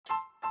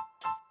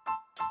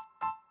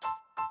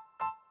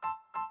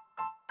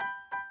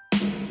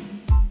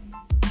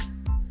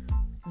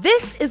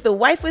This is the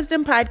Wife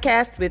Wisdom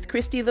Podcast with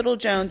Christy Little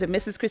Jones and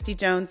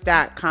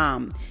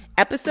MrsChristyJones.com,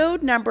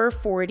 episode number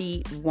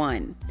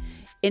 41.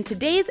 In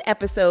today's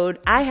episode,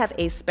 I have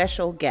a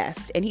special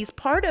guest, and he's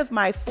part of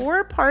my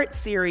 4-part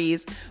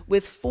series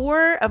with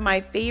 4 of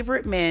my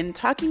favorite men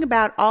talking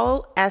about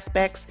all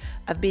aspects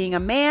of being a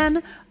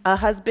man, a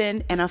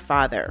husband, and a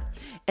father.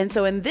 And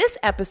so in this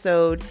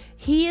episode,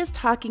 he is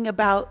talking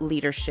about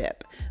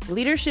leadership.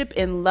 Leadership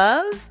in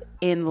love,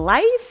 in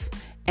life,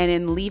 and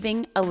in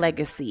leaving a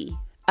legacy.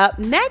 Up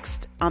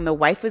next on the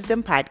Wife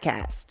Wisdom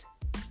Podcast.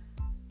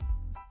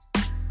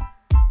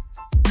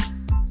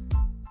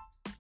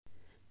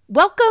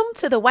 Welcome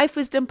to the Wife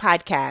Wisdom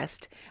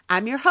Podcast.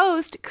 I'm your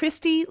host,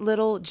 Christy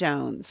Little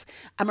Jones.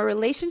 I'm a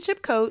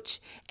relationship coach,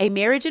 a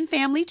marriage and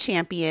family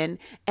champion,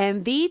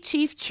 and the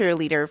chief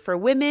cheerleader for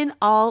women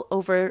all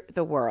over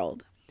the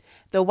world.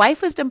 The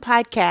Wife Wisdom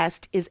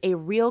Podcast is a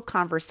real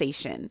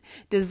conversation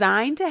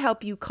designed to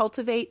help you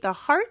cultivate the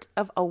heart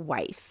of a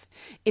wife.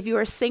 If you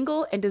are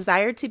single and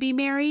desire to be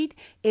married,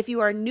 if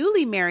you are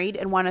newly married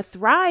and want to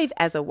thrive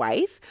as a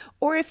wife,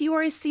 or if you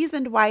are a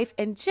seasoned wife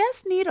and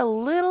just need a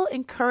little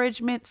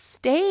encouragement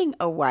staying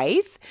a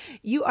wife,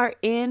 you are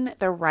in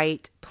the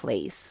right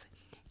place.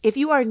 If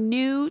you are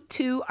new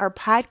to our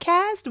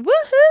podcast,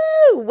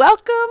 woohoo!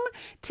 Welcome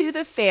to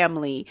the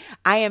family.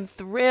 I am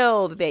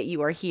thrilled that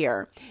you are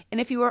here. And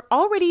if you are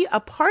already a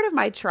part of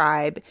my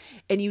tribe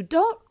and you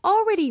don't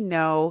already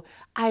know,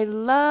 I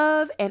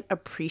love and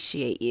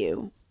appreciate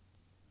you.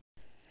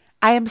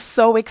 I am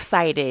so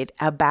excited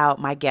about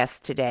my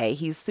guest today.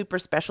 He's super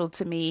special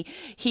to me.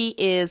 He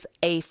is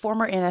a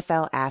former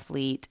NFL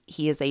athlete.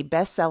 He is a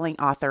best-selling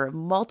author of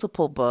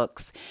multiple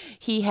books.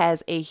 He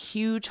has a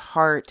huge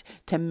heart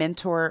to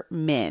mentor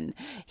men.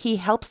 He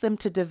helps them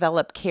to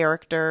develop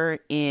character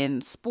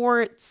in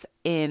sports,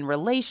 in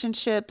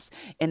relationships,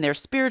 in their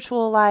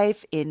spiritual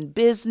life, in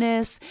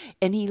business,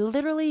 and he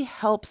literally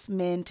helps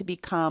men to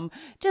become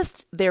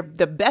just the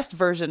best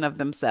version of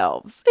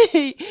themselves.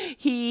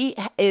 He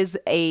is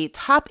a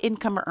top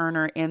income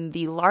earner in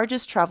the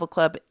largest travel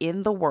club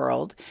in the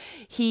world.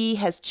 He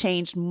has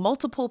changed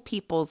multiple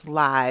people's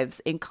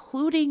lives,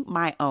 including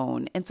my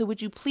own. And so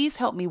would you please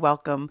help me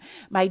welcome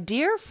my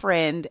dear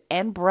friend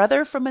and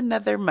brother from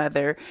another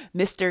mother,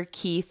 Mr.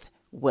 KEITH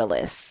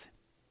WILLIS.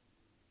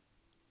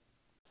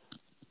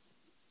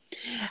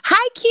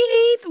 Hi,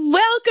 Keith.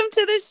 Welcome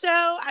to the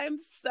show. I'm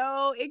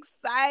so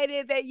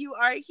excited that you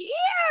are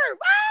here.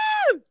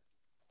 Woo!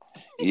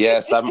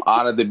 Yes, I'm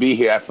honored to be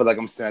here. I feel like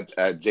I'm sitting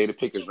at Jada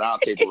Pickett's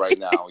round table right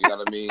now. You know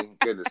what I mean?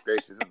 Goodness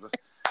gracious.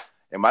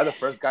 Am I the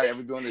first guy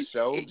ever doing the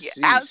show? Sheesh.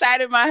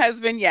 Outside of my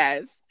husband,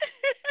 yes.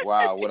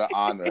 Wow, what an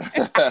honor.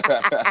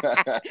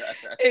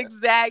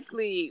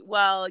 Exactly.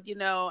 Well, you've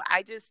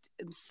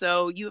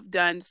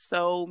done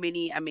so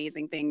many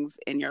amazing things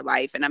in your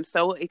life. And I'm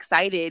so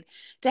excited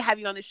to have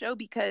you on the show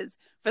because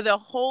for the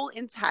whole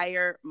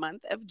entire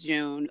month of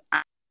June,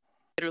 I'm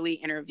literally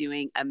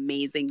interviewing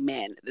amazing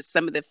men.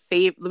 Some of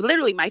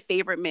literally my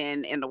favorite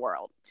men in the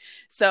world.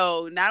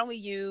 So not only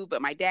you,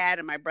 but my dad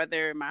and my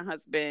brother and my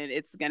husband,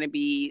 it's going to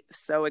be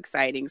so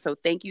exciting. So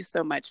thank you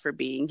so much for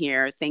being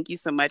here. Thank you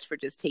so much for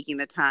just taking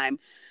the time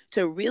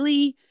to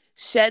really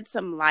shed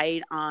some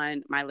light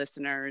on my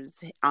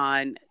listeners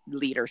on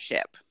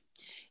leadership.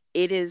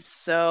 It is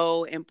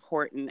so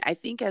important. I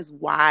think as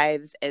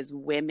wives, as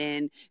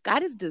women,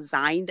 God has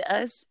designed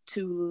us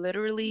to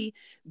literally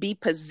be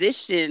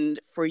positioned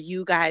for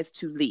you guys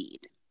to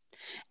lead.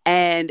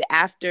 And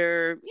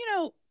after,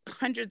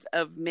 hundreds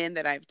of men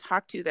that I've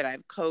talked to, that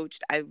I've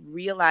coached, I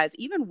realized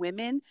even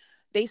women,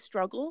 they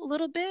struggle a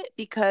little bit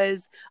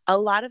because a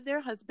lot of their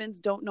husbands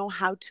don't know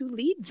how to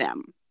lead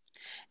them.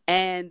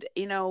 And,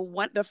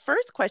 the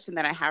first question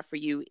that I have for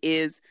you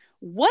is,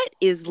 what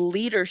is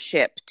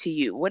leadership to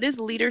you? What is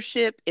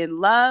leadership in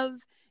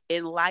love,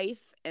 in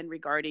life, and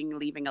regarding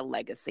leaving a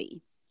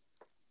legacy?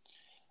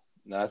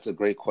 No, that's a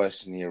great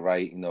question. You're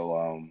right.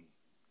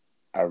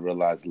 I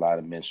realize a lot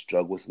of men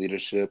struggle with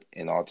leadership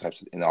in all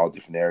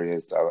different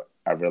areas.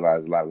 I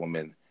realize a lot of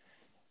women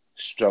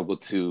struggle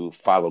to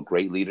follow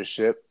great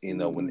leadership,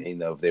 when,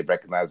 if they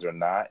recognize it or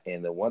not.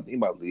 And the one thing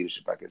about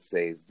leadership I can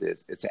say is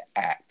this: it's an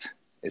act.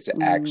 It's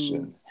an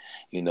action.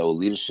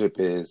 Leadership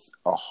is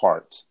a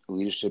heart.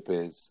 Leadership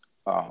is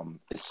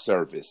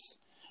service,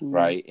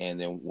 right? And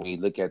then when you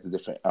look at the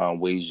different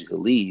ways you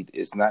can lead,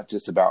 it's not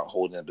just about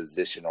holding a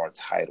position or a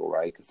title,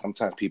 right? Because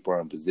sometimes people are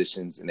in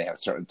positions and they have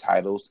certain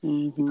titles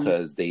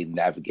because they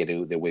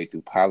navigated their way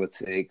through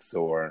politics,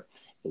 or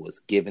it was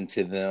given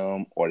to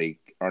them, or they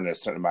earned a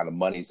certain amount of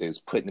money, so they was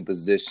put in a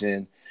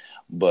position.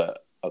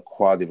 But a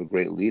quality of a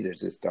great leader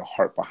is the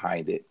heart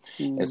behind it.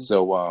 And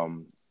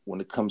so when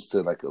it comes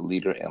to like a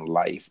leader in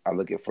life, I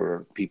look at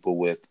for people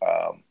with,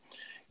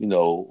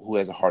 who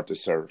has a heart to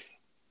serve.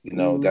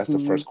 That's the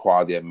first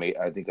quality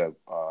I think a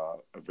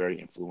very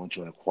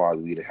influential and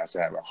quality leader has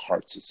to have a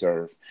heart to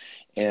serve,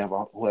 and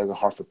who has a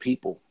heart for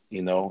people,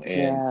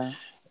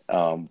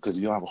 because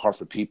if you don't have a heart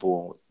for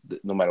people,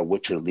 no matter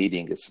what you're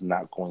leading, it's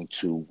not going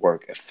to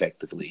work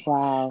effectively.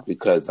 Wow.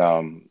 Because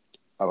a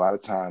lot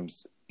of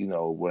times,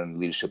 we're in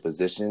leadership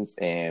positions,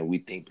 and we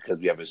think because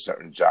we have a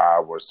certain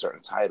job or a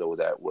certain title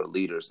that we're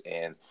leaders.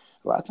 And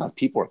a lot of times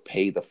people are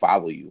paid to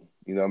follow you.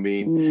 You know what I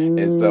mean?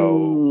 And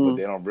so, but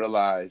they don't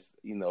realize,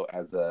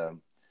 as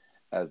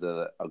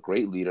a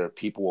great leader,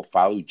 people will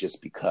follow you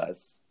just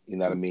because. You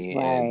know what I mean?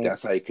 Right. And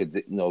that's how you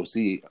could,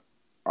 see,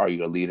 are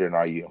you a leader, and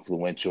are you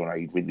influential, and are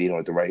you leading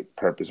with the right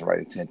purpose and right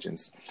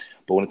intentions?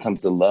 But when it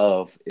comes to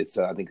love, it's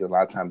I think a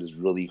lot of times it's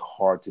really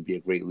hard to be a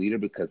great leader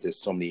because there's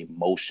so many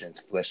emotions,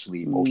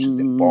 fleshly emotions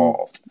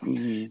involved.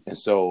 And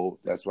so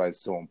that's why it's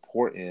so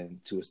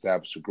important to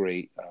establish a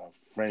great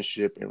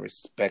friendship and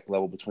respect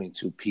level between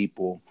two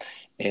people,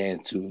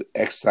 and to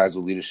exercise the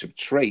leadership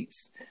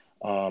traits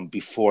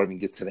before it even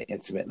gets to the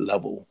intimate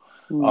level.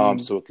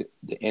 So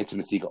the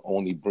intimacy can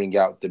only bring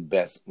out the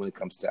best when it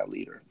comes to that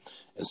leader.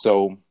 And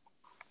so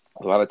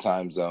a lot of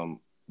times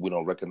we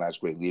don't recognize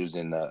great leaders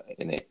in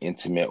an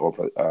intimate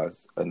or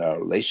in a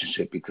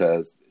relationship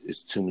because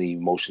there's too many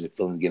emotions and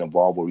feelings get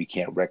involved where we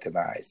can't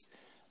recognize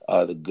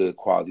the good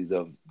qualities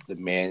of the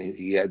man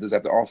he does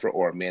have to offer,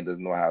 or a man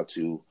doesn't know how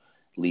to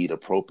lead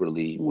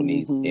appropriately when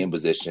he's in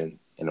position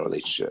in a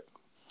relationship.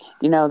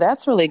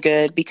 That's really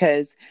good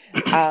because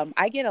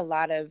I get a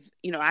lot of,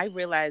 I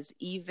realize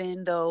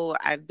even though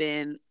I've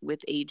been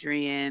with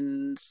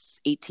Adrian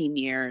 18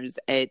 years,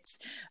 it's,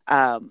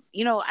 I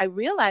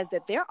realize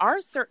that there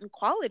are certain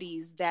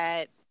qualities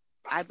that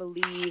I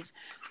believe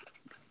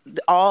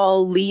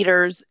all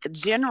leaders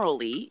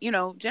generally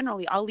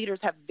all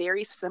leaders have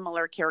very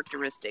similar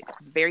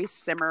characteristics, very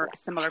similar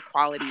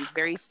qualities,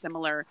 very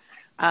similar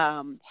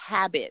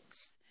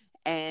habits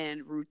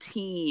and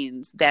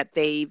routines that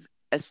they've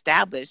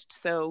established.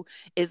 So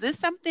is this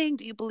something,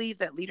 do you believe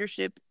that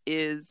leadership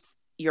is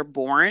you're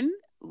born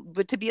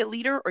but to be a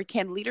leader, or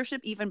can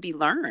leadership even be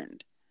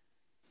learned?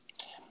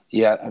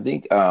 Yeah, I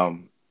think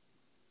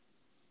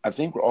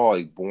we're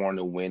all born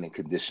to win and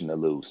conditioned to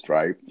lose,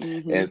 right?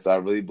 And so I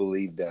really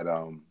believe that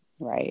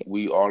right,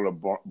 we all are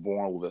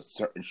born with a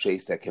certain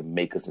traits that can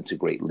make us into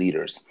great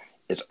leaders.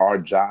 It's our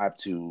job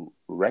to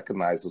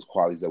recognize those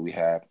qualities that we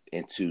have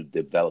and to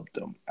develop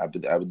them. I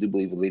do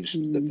believe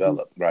leadership is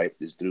developed, right?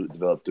 It's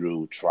developed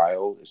through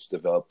trial. It's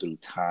developed through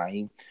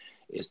time.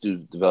 It's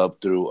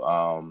developed through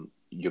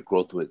your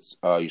growth with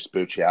your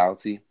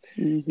spirituality.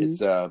 It's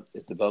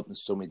developed in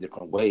so many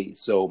different ways.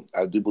 So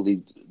I do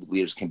believe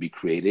leaders can be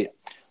created,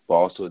 but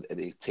also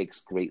it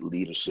takes great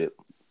leadership,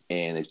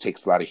 and it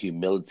takes a lot of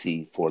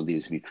humility for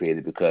leaders to be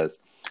created,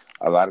 because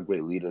a lot of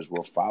great leaders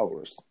were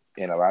followers.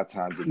 And a lot of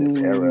times in this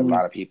era, a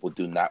lot of people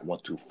do not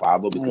want to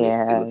follow because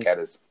they look at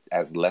us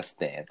as less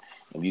than.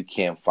 If you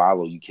can't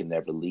follow, you can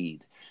never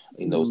lead.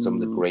 Some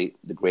of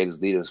the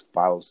greatest leaders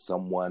follow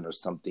someone or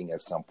something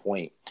at some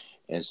point.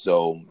 And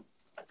so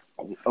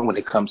when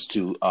it comes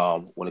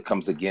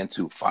again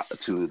to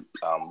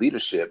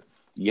leadership,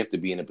 you have to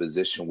be in a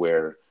position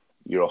where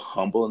you're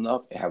humble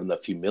enough and have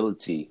enough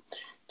humility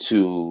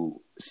to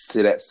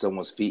sit at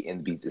someone's feet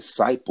and be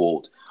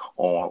discipled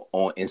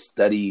on and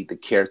study the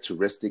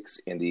characteristics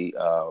and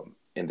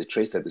the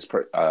traits that this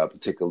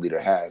particular leader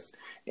has.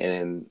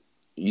 And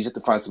you just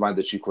have to find somebody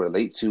that you can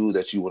relate to,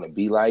 that you want to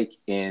be like,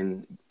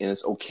 and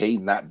it's okay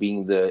not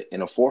being in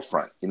the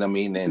forefront. You know what I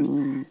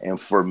mean? And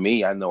for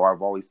me, I know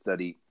I've always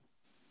studied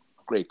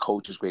great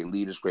coaches, great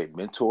leaders, great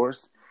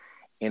mentors,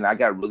 and I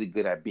got really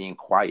good at being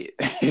quiet.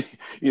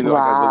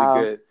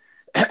 Wow.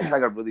 I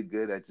got really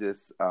good at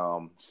just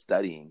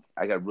studying.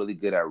 I got really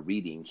good at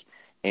reading.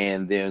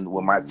 And then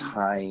when my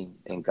time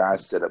and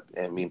God set up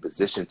and me in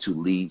position to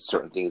lead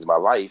certain things in my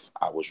life,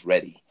 I was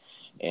ready.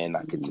 And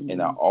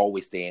I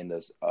always stay in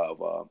this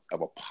of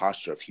a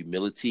posture of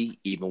humility,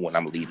 even when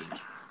I'm leading.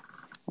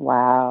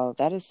 Wow,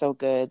 that is so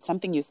good.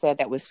 Something you said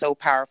that was so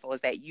powerful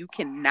is that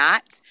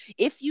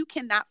if you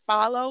cannot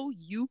follow,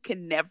 you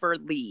can never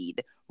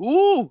lead.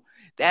 Ooh,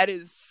 that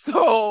is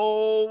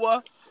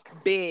so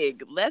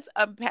big. Let's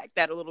unpack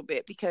that a little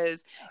bit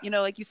because,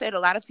 like you said, a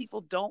lot of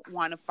people don't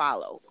want to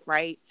follow,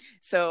 right?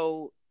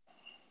 So,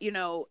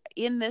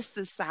 in this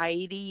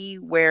society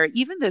where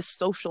even this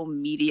social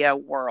media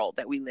world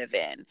that we live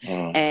in,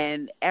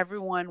 and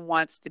everyone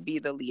wants to be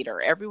the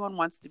leader, everyone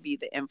wants to be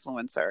the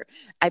influencer,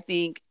 I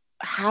think,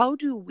 how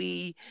do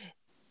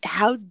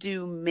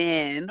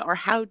men, or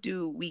how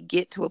do we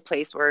get to a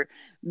place where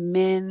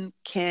men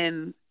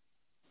can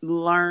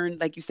learn,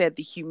 like you said,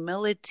 the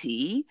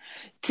humility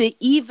to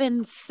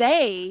even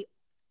say,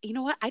 you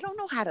know what, I don't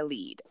know how to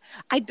lead.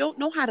 I don't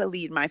know how to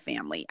lead my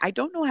family. I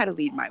don't know how to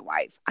lead my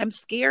wife. I'm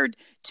scared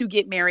to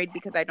get married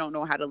because I don't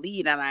know how to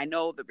lead. And I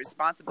know the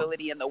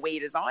responsibility and the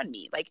weight is on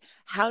me. Like,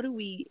 how do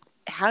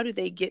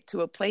they get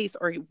to a place,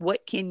 or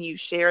what can you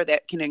share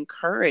that can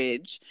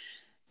encourage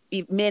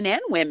men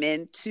and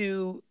women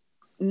to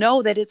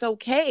know that it's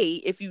okay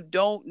if you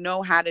don't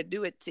know how to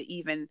do it, to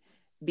even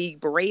be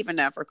brave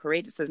enough or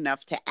courageous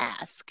enough to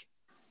ask?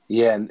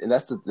 Yeah, and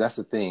that's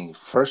the thing.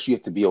 First, you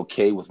have to be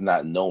okay with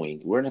not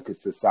knowing. We're in a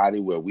society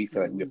where we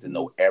feel like we have to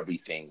know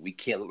everything. We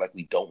can't look like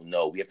we don't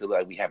know. We have to look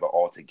like we have it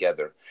all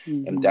together.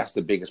 And that's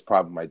the biggest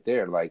problem right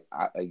there. Like,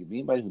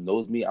 anybody who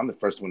knows me, I'm the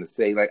first one to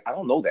say, like, I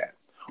don't know that,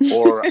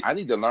 or I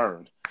need to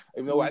learn.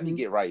 You know, I didn't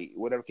get right.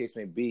 Whatever case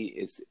may be,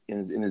 it's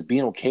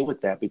being okay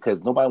with that,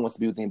 because nobody wants to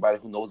be with anybody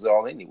who knows it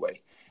all anyway,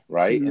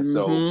 right? And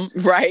so,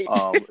 right.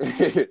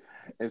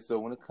 and so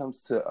when it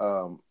comes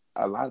to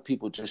a lot of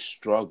people just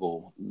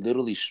struggle,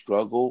 literally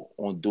struggle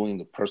on doing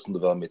the personal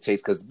development it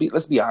takes. Because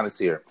let's be honest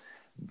here,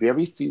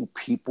 very few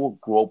people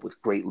grow up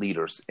with great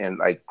leaders and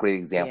like great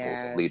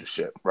examples of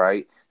leadership,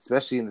 right?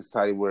 Especially in the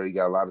society where you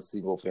got a lot of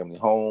single family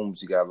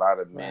homes, you got a lot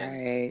of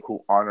men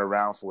who aren't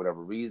around for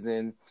whatever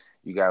reason.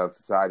 You got a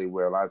society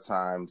where a lot of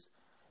times,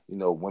 you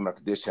know, women are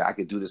conditioned, I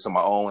could do this on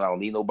my own, I don't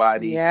need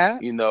nobody. Yeah.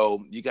 You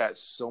know, you got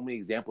so many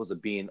examples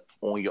of being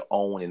on your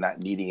own and not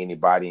needing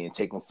anybody and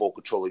taking full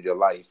control of your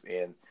life.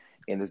 And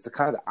it's the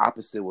kind of the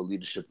opposite what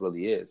leadership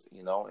really is,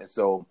 you know? And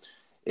so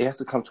it has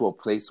to come to a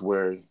place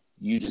where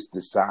you just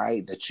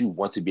decide that you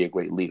want to be a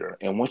great leader.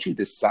 And once you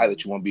decide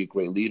that you want to be a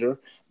great leader,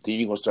 then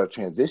you're going to start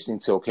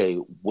transitioning to, okay,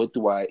 you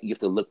have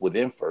to look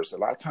within first. A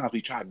lot of times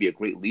we try to be a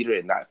great leader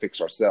and not fix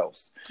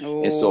ourselves.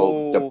 And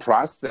so the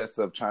process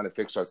of trying to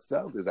fix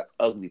ourselves is an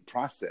ugly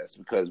process,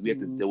 because we have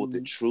to deal with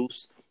the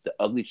truths, the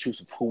ugly truths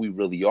of who we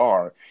really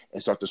are,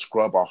 and start to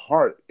scrub our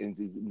heart and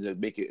to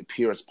make it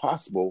appear as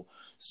possible.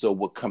 So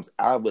what comes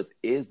out of us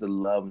is the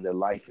love and the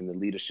life and the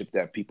leadership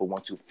that people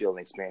want to feel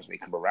and experience when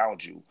they come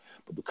around you.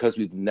 But because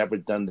we've never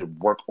done the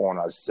work on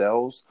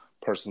ourselves,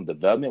 personal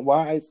development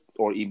wise,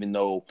 or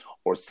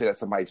sit at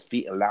somebody's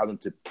feet and allow them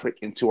to prick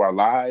into our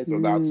lives, or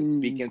allow them to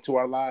speak into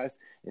our lives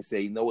and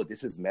say, you know what,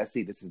 this is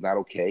messy, this is not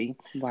okay.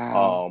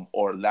 Wow.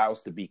 Or allow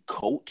us to be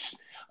coached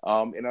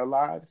in our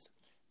lives,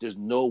 there's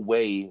no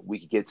way we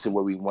could get to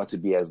where we want to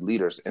be as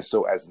leaders. And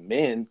so as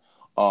men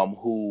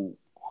who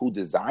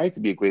desire to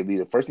be a great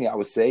leader, first thing I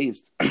would say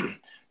is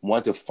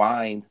want to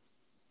find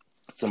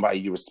somebody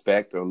you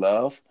respect or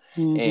love,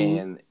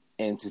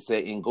 and to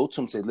say, and go to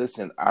them and say,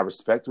 listen, I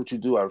respect what you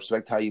do, I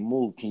respect how you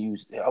move, can you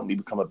help me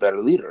become a better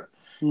leader?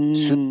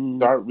 To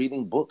start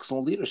reading books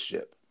on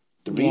leadership.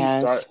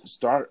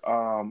 Start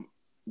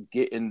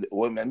getting,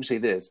 well, let me say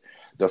this,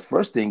 the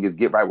first thing is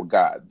get right with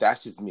God.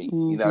 That's just me.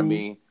 You know what I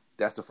mean?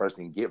 That's the first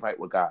thing. Get right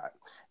with God,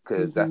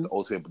 because that's the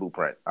ultimate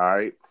blueprint. All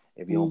right.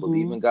 If you don't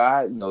believe in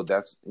God,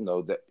 that's,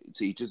 that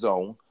to each his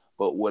own.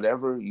 But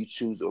whatever you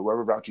choose, or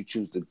whatever route you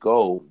choose to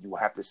go, you will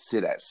have to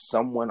sit at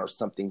someone or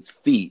something's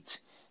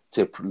feet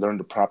to learn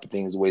the proper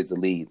things, ways to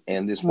lead,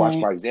 and just watch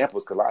my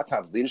examples. Because a lot of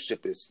times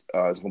leadership is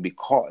going to be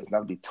caught. It's not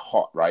going to be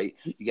taught, right?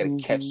 You got to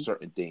catch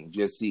certain things.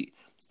 You just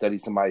study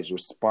somebody's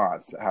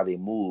response, how they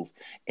move,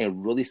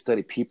 and really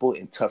study people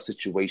in tough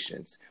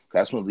situations.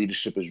 That's when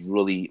leadership is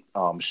really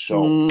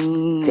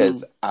shown.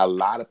 Because a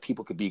lot of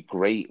people could be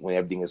great when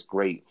everything is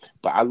great,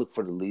 but I look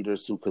for the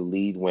leaders who could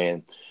lead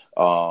when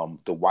the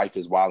wife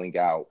is wilding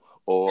out,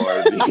 or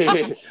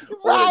the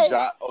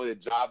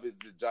job is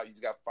the job. You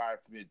just got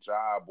fired from your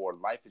job, or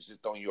life is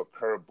just throwing you a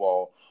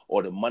curveball,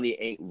 or the money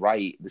ain't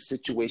right, the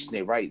situation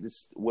ain't right.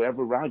 This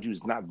whatever around you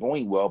is not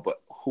going well.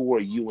 But who are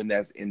you in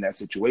that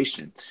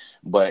situation?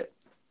 But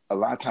a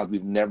lot of times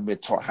we've never been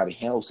taught how to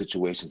handle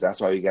situations. That's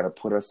why we got to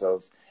put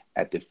ourselves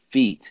at the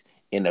feet.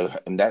 And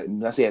that,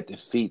 when I say at the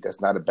feet,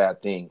 that's not a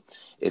bad thing.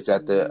 It's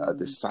at the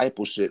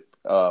discipleship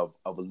of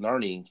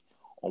learning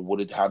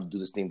on how to do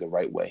this thing the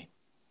right way.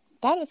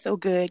 That is so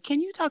good. Can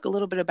you talk a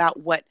little bit about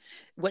what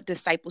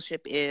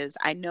discipleship is?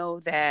 I know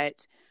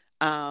that,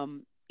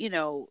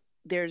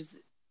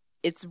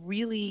 it's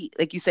really,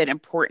 like you said,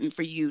 important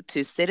for you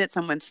to sit at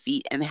someone's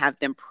feet and have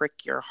them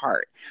prick your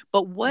heart.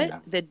 But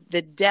what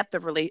the depth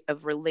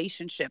of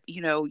relationship,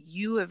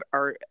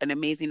 are an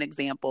amazing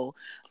example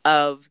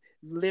of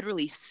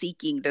literally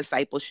seeking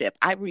discipleship.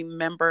 I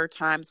remember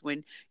times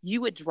when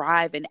you would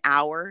drive an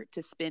hour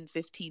to spend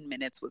 15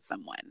 minutes with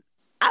someone.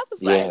 I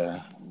was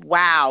like,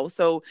 wow.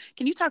 So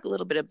can you talk a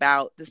little bit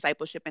about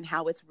discipleship and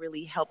how it's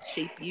really helped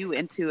shape you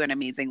into an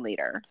amazing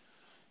leader?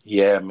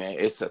 Yeah, man,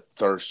 it's a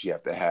thirst you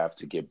have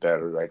to get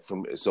better. Like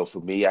so for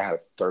me, I had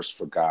a thirst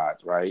for God,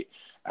 right?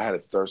 I had a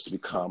thirst to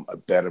become a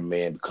better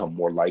man, become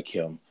more like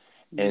him.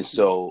 And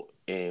so,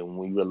 and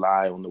when you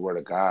rely on the word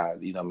of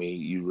God,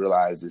 you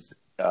realize it's,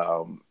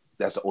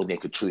 that's the only thing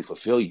that could truly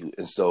fulfill you.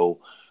 And so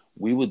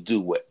we would do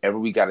whatever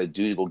we got to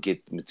do to go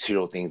get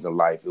material things in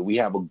life. If we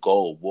have a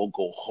goal, we'll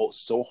go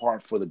so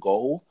hard for the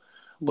goal,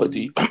 but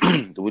you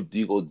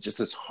go just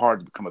as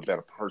hard to become a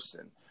better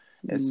person.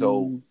 And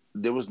so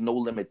there was no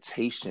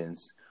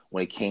limitations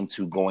when it came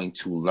to going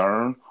to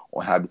learn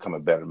on how to become a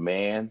better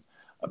man,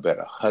 a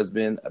better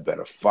husband, a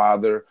better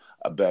father,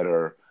 a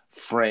better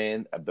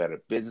friend, a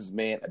better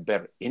businessman, a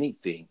better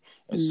anything.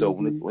 And so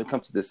when it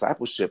comes to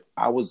discipleship,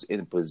 I was in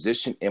a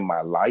position in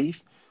my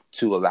life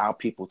to allow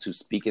people to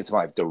speak into my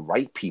life, the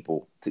right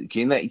people. You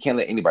can't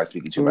let anybody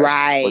speak into your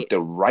life, but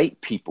the right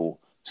people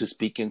to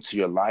speak into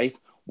your life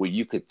where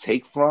you could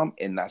take from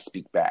and not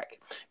speak back.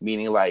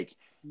 Meaning like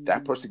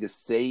that person could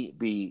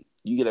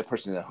you get that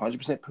person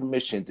 100%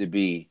 permission to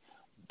be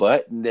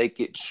butt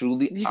naked,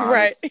 truly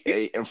honest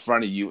in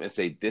front of you and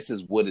say, this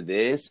is what it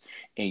is.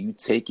 And you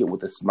take it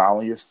with a smile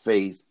on your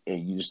face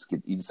and you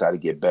decide to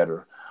get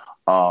better.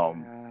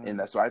 And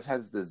that's why I just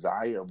had this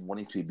desire of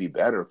wanting to be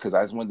better, because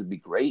I just wanted to be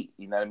great.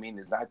 You know what I mean?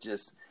 It's not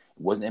just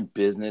It wasn't in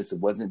business. It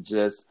wasn't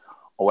just,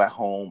 at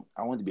home.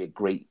 I wanted to be a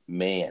great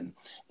man.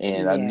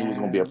 And I knew it was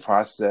going to be a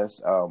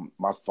process.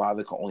 My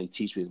father could only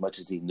teach me as much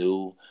as he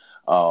knew.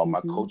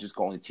 My coaches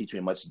could only teach me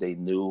as much as they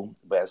knew.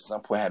 But at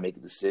some point, I had to make a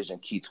decision.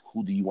 Keith,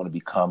 who do you want to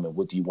become and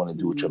what do you want to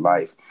do with your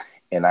life?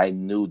 And I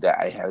knew that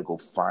I had to go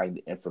find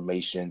the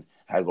information,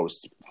 I had to go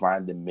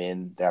find the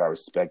men that I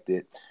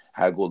respected,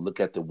 I had to go look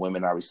at the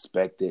women I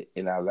respected,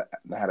 and I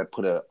had to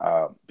put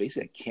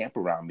basically a camp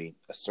around me,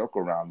 a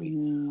circle around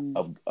me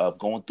of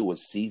going through a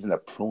season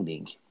of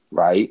pruning,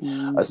 right?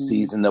 A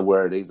season of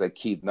where they's like,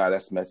 Keith, no,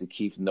 that's messy.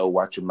 Keith, no,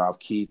 watch your mouth.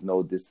 Keith,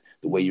 no, the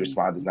way you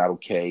respond is not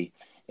okay.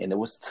 And it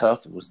was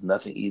tough. It was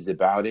nothing easy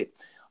about it.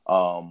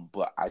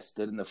 But I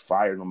stood in the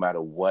fire no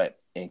matter what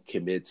and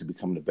committed to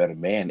becoming a better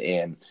man.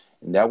 And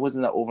that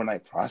wasn't an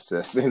overnight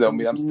process. I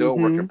mean, I'm still a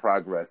work in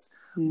progress,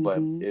 but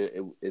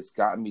it's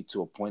gotten me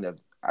to a point of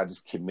I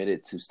just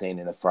committed to staying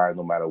in the fire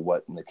no matter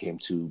what when it came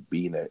to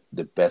being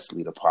the best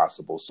leader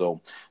possible. So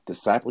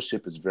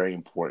discipleship is very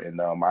important.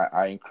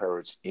 I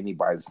encourage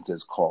anybody listening to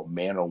this call,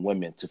 man or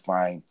women, to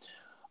find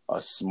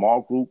a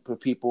small group of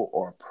people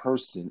or a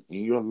person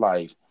in your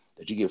life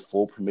that you give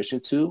full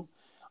permission to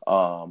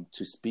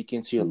speak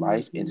into your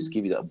life and just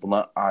give you the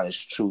blunt,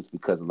 honest truth.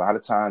 Because a lot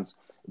of times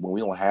when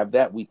we don't have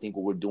that, we think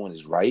what we're doing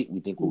is right.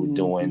 We think what we're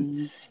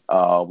doing,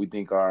 we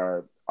think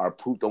our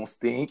poop don't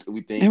stink.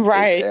 We think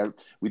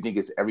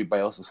it's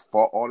everybody else's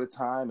fault all the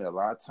time. And a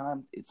lot of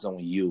times it's on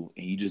you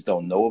and you just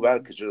don't know about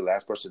it because you're the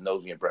last person who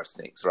knows when your breath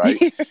stinks, right?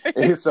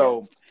 And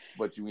so,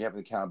 but you have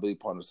an accountability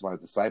partner,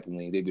 somebody's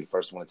discipling, they'd be the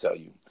first one to tell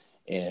you.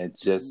 And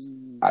just,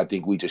 I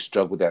think we just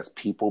struggle with that as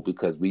people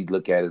because we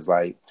look at it as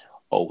like,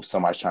 oh,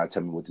 somebody's trying to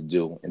tell me what to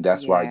do. And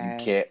that's why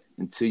you can't,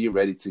 until you're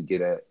ready to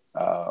get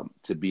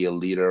to be a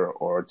leader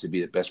or to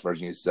be the best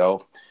version of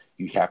yourself,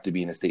 you have to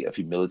be in a state of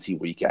humility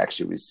where you can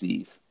actually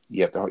receive.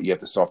 You have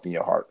to soften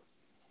your heart.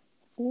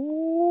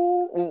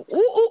 Ooh,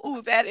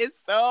 that is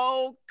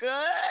so good.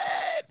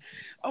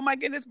 Oh my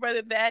goodness,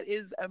 brother. That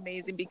is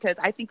amazing because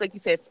I think, like you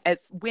said, as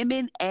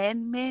women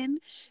and men,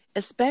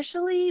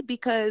 especially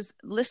because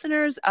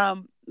listeners,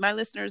 my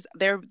listeners,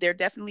 they're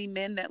definitely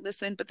men that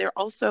listen, but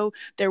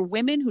they're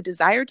women who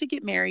desire to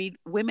get married,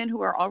 women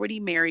who are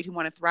already married who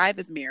want to thrive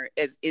as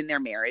in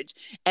their marriage,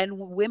 and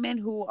women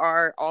who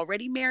are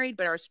already married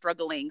but are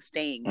struggling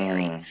staying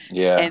married.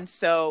 And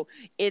so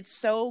it's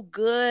so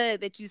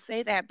good that you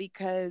say that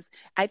because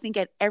I think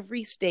at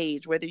every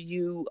stage, whether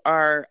you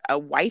are a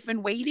wife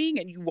in waiting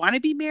and you want to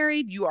be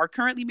married, you are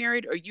currently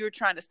married, or you're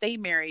trying to stay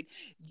married,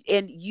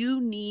 and you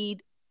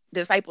need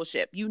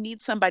discipleship. You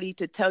need somebody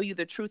to tell you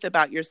the truth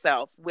about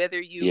yourself, whether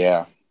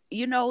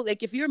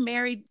like if you're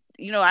married,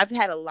 I've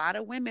had a lot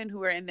of women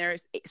who are in their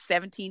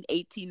 17,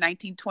 18,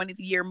 19, 20th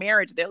year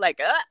marriage. They're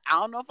like, I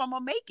don't know if I'm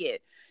gonna make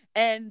it.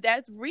 And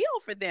that's real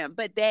for them.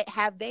 But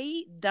have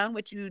they done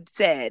what you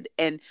said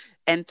and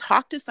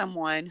talk to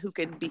someone who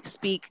can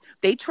speak,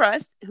 they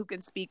trust, who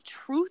can speak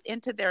truth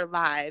into their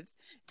lives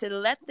to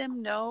let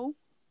them know,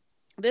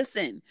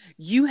 listen,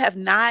 you have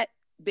not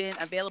been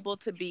available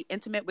to be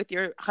intimate with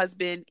your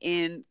husband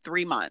in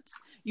 3 months.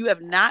 You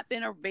have not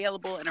been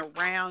available and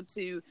around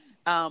to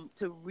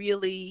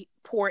really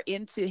pour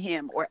into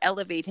him or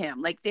elevate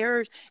him.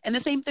 And the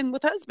same thing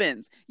with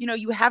husbands.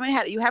 You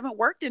haven't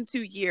worked in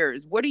 2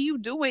 years. What are you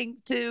doing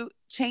to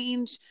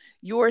change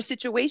your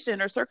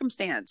situation or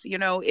circumstance?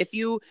 If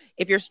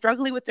you're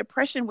struggling with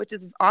depression, which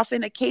is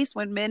often a case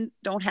when men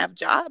don't have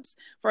jobs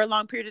for a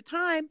long period of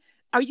time,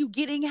 are you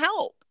getting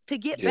help to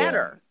get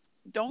better?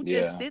 Don't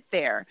just sit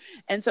there.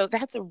 And so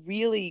that's a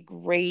really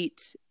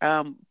great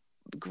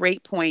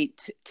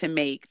point to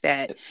make,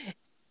 that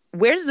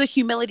where does the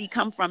humility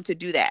come from to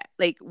do that?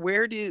 Like,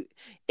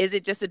 is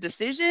it just a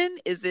decision?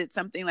 Is it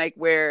something like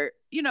where,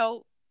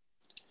 the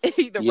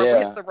rubber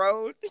hits the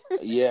road?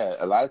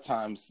 A lot of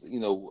times,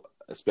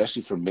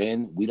 especially for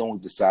men, we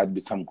don't decide to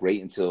become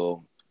great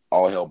until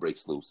all hell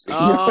breaks loose. You know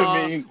what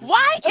I mean?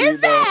 Why is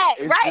that?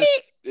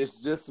 Right?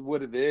 It's just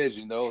what it is.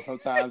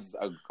 Sometimes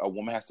a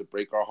woman has to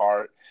break our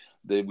heart.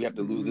 We have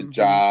to lose a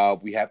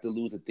job. We have to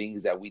lose the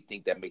things that we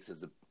think that makes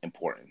us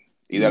important.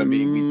 You know what I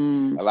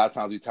mean? A lot of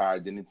times we tie our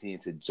identity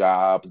into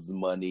jobs,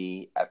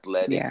 money,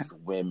 athletics,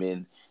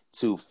 women,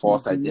 to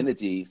false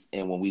identities.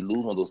 And when we lose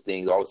one of those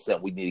things, all of a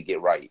sudden we need to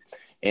get right.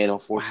 And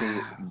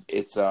unfortunately,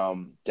 it's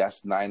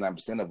that's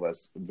 99% of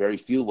us. Very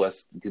few of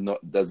us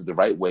does it the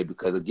right way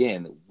because,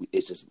 again,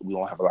 it's just we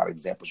don't have a lot of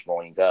examples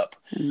growing up.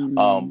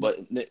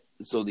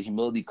 So the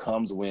humility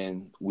comes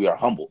when we are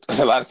humbled.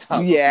 A lot of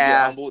times, when we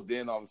get humbled,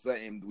 then all of a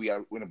sudden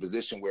we're in a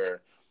position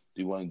where,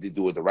 do you want to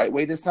do it the right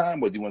way this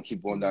time, or do you want to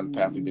keep going down the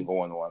path we've been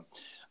going on?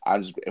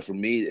 For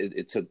me,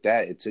 it took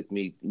that. It took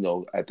me,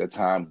 at the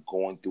time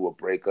going through a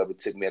breakup. It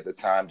took me at the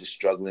time just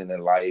struggling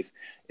in life.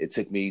 It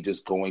took me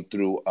just going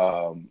through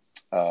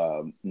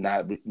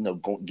not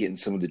getting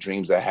some of the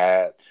dreams I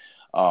had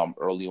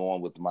early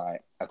on with my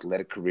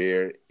athletic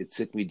career. It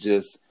took me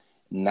just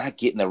not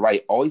getting it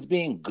right, always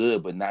being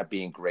good but not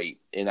being great.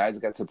 And I just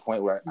got to the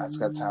point where I just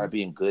got tired of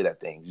being good at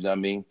things. You know what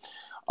I mean?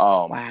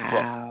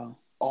 But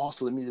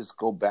also, let me just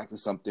go back to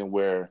something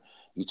where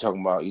You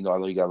talking about, I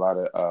know you got a lot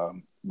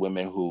of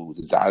women who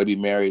desire to be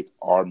married,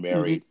 are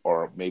Mm-hmm. married,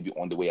 or maybe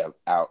on the way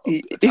out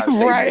trying to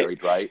stay Right.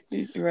 married, right?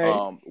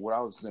 Right. What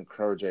I would just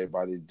encourage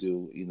everybody to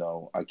do,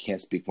 I can't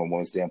speak from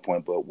one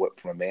standpoint, but what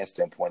from a man's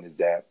standpoint is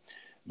that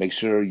make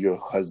sure your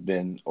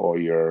husband or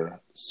your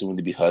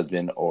soon-to-be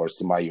husband or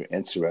somebody you're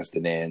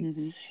interested in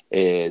Mm-hmm.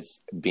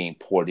 is being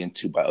poured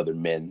into by other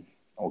men.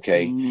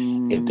 Okay,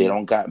 if they Mm,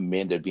 don't got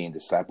men they're being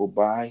discipled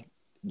by,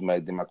 my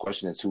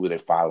question is, who are they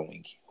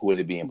following? Who are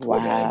they being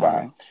poured in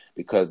by? wow.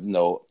 Because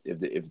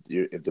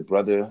if the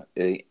brother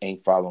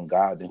ain't following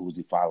God, then who's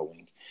he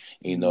following?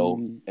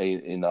 Mm,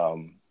 And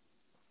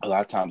a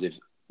lot of times if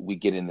we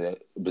get in the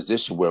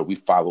position where we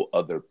follow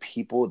other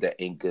people that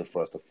ain't good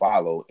for us to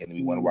follow, and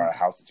we wonder why mm, our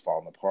house is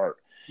falling apart.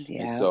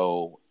 And yeah.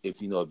 so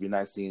if you're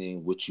not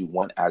seeing what you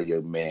want out of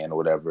your man or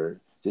whatever,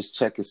 just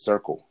check his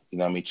circle. You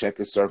know what I mean? Check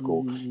his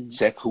circle. Mm,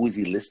 Check who is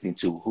he listening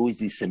to? Who is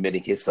he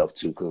submitting himself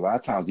to? Because a lot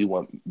of times we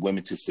want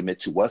women to submit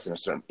to us in a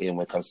certain, and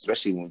when it comes,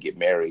 especially when we get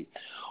married,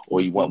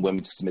 or you want mm-hmm.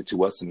 women to submit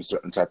to us in a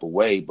certain type of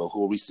way, but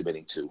who are we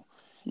submitting to?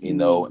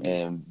 Mm.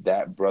 And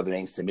that brother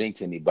ain't submitting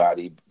to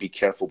anybody. Be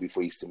careful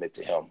before you submit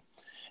to him,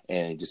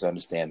 and just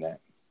understand that.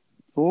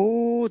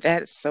 Oh,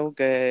 that's so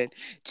good.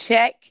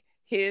 Check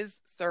his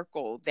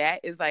circle. That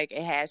is like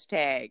a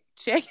hashtag.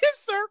 Check his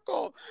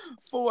circle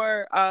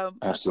for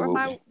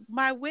Absolutely.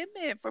 my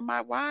women, for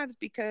my wives,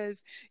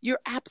 because you're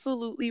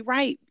absolutely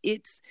right.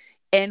 It's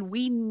and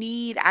we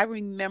need, I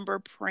remember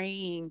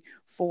praying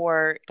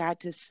for God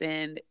to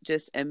send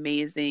just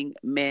amazing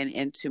men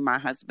into my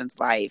husband's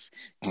life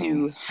Mm,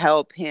 to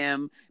help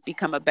him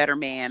become a better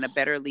man, a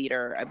better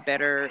leader, a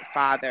better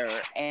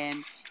father.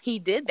 And he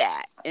did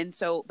that. And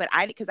so, but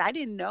because I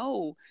didn't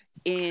know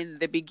in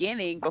the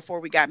beginning before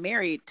we got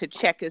married to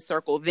check his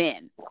circle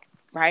then.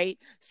 Right.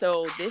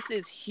 So this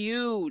is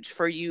huge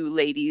for you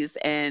ladies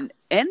and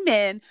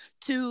men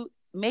to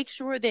make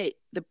sure that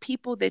the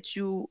people that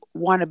you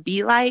want to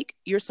be like,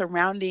 you're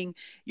surrounding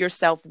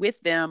yourself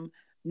with them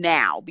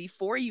now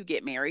before you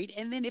get married.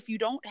 And then if you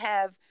don't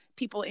have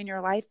people in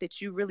your life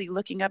that you really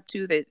looking up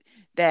to,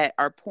 that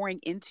are pouring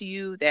into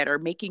you, that are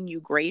making you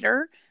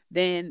greater,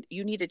 then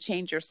you need to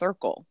change your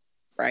circle,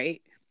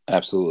 right?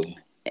 absolutely.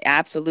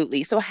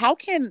 Absolutely. So how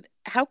can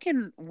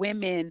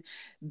women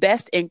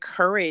best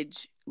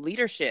encourage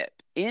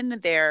leadership in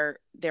their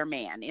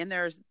man, in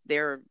their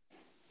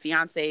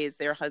fiancés,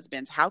 their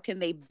husbands? How can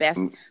they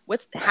best Mm,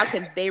 what's how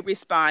can they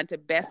respond to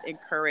best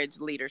encourage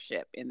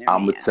leadership in their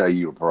I'm gonna man? tell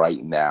you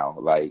right now,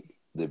 like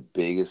the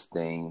biggest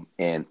thing,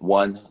 and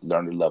one,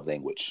 learn the love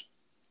language.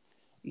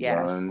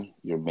 Yes. Learn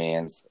your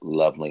man's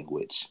love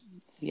language.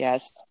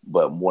 Yes.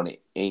 But more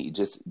than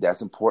just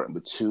that's important.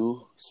 But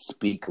two,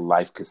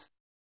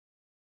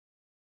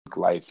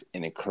 life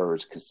and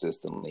encourage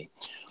consistently.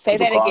 Say Because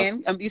that regard,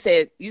 again. You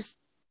said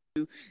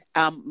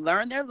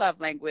learn their love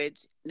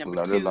language. Number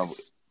learn their two, love,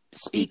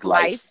 speak speak life,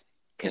 life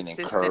and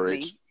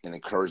consistently.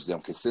 encourage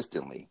them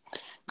consistently.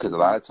 Because a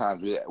lot Mm-hmm. of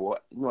times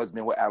as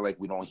men, we act like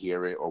we don't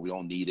hear it or we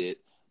don't need it,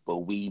 but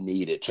we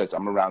need it. Trust,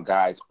 I'm around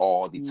guys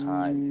all the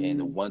time, and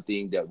the Mm-hmm. one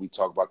thing that we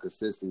talk about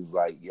consistently is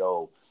like,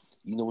 yo,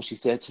 you know what she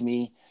said to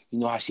me? You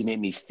know how she made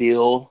me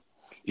feel?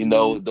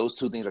 Those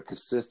two things are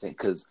consistent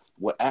because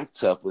we're act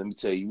tough, but let me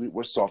tell you,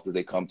 we're soft as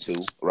they come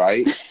to,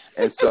 right?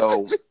 And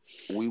so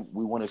we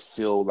want to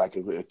feel like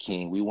a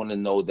king. We want to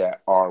know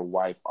that our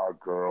wife, our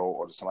girl,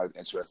 or somebody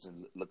interested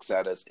looks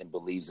at us and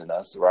believes in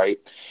us, right?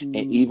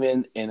 Mm-hmm.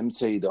 And let me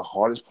tell you, the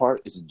hardest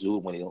part is to do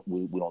it when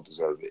we don't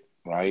deserve it,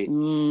 right?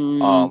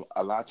 Mm,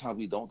 A lot of times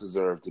we don't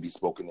deserve to be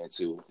spoken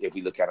into. If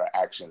we look at our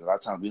actions, a lot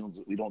of times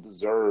we don't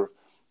deserve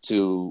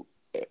to,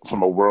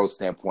 from a world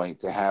standpoint,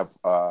 to have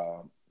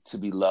to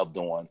be loved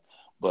on.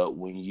 But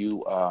when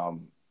you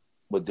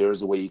but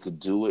there's a way you could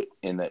do it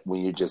in that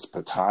when you're just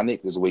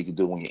platonic. There's a way you could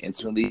do it when you're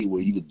intimately,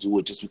 where you could do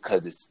it just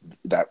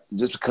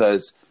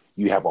because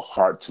you have a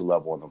heart to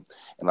love on them.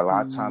 And a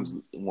lot of times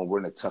mm, when we're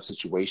in a tough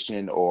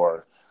situation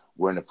or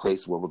we're in a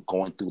place where we're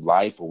going through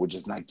life or we're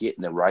just not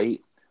getting it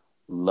right,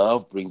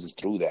 love brings us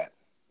through that.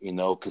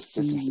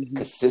 mhm,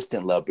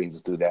 Consistent love brings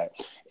us through that.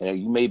 And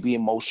you may be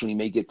emotional, you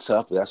may get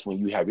tough, but that's when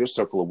you have your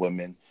circle of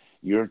women,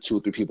 your two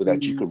or three people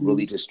that you could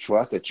really mhm, just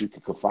trust, that you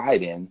could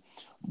confide in,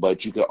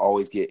 but you could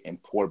always get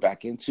and pour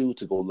back into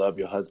to go love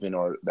your husband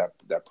or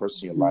that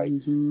person in your life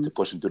mhm, to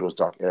push them through those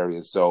dark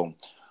areas. So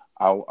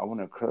I want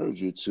to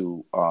encourage you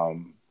to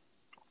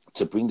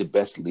bring the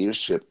best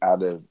leadership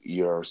out of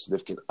your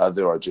significant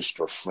other or just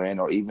your friend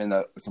or even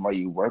somebody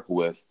you work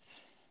with.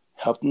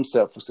 Help them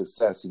set up for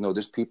success.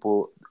 There's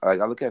people like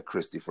I look at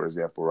Christy, for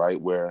example, right?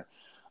 Where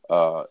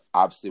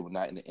obviously we're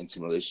not in an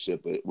intimate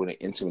relationship, but we're in an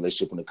intimate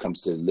relationship when it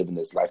comes to living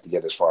this life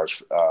together as far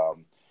as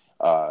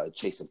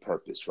chasing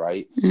purpose,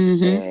 right?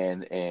 mhm,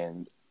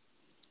 And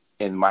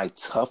in my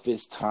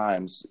toughest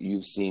times,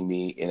 you've seen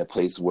me in a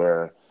place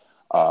where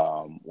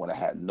when I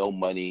had no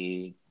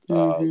money,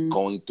 mhm,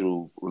 going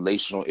through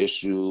relational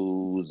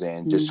issues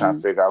and just trying to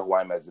mhm, figure out who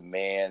I am as a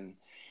man.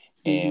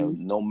 mhm, And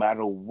no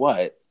matter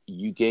what, if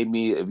you gave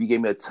me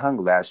a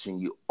tongue lashing,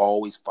 you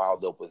always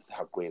followed up with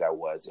how great I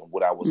was and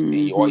what I was,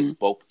 and you always Mm-hmm.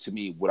 spoke to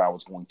me what I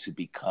was going to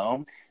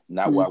become,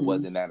 not what I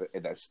was Mm-hmm. in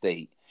that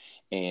state.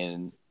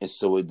 And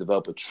so it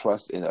developed a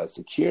trust and a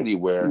security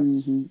where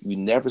Mm-hmm. you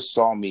never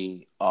saw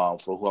me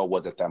for who I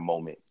was at that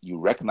moment. You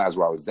recognized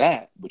where I was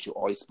at, but you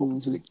always spoken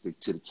Mm-hmm.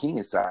 to the king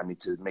inside me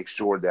to make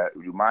sure that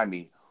remind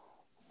me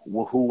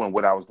who and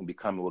what I was going to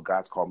become and what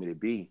God's called me to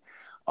be.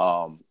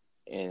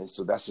 And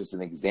so that's just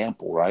an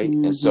example, right?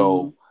 And Mm-hmm.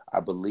 so I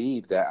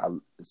believe that,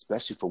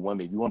 especially for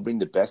women, if you want to bring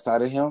the best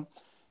out of him,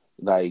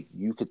 like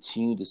you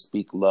continue to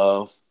speak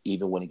love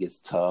even when it gets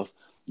tough.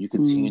 You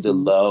continue to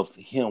Mm-hmm. love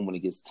him when it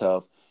gets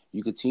tough.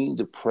 You continue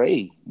to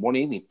pray more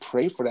than anything.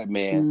 Pray for that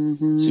man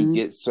to Mm-hmm.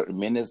 get certain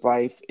men in his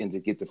life and to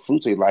get the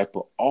fruits of your life,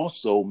 but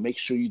also make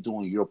sure you're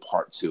doing your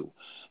part too.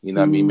 You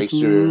know what I mean? Make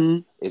sure Mm-hmm.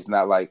 it's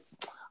not like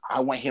I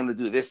want him to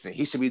do this and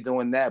he should be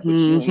doing that, but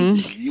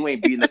Mm-hmm. you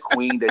ain't being the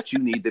queen that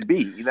you need to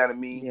be. You know what I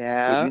mean?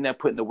 If Yeah. you're not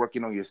putting the work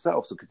in on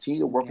yourself, so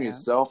continue to work on Yeah.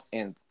 yourself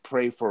and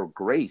pray for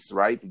grace,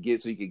 right? To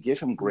get so you can give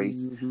him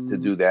grace to Mm-hmm.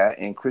 do that.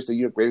 And Krista,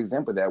 you're a great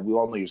example of that. We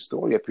all know your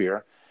story up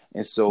here,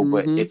 and so,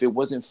 but Mm-hmm. if it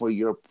wasn't for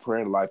your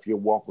prayer life, your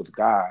walk with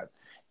God,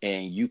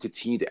 and you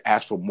continue to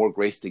ask for more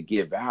grace to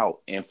give out,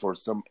 and for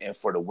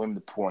the women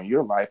to pour in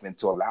your life, and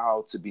to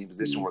allow to be in a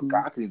position where Mm-hmm.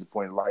 God can use to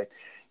pour in your life,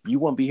 you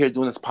wouldn't be here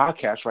doing this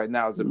podcast right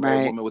now as a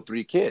married Right. woman with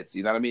 3 kids.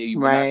 You know what I mean? You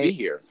would not be Right.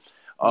 here.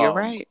 You're Um,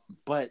 right.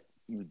 but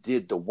you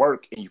did the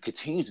work and you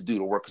continue to do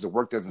the work because the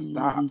work doesn't Mm-hmm.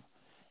 stop.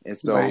 And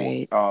so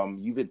Right.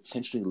 you've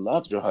intentionally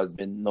loved your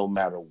husband no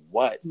matter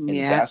what. And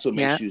Yeah. that's what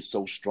Yeah. makes you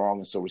so strong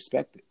and so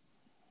respected.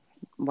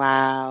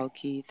 Wow,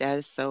 Keith, that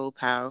is so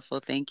powerful.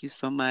 Thank you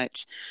so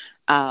much.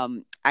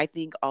 I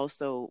think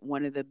also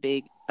one of a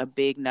big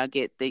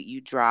nugget that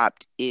you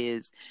dropped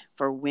is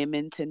for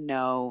women to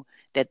know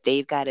that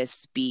they've got to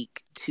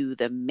speak to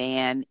the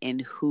man in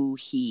who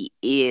he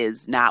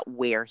is, not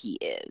where he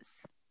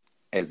is.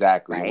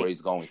 Exactly where Right?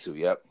 he's going to.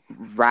 Yep.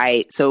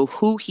 Right. So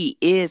who he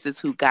is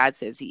who God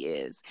says he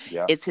is.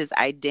 Yep. It's his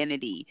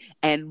identity.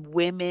 And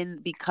women,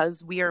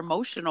 because we are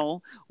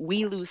emotional,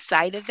 we lose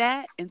sight of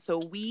that. And so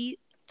we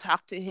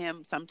talk to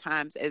him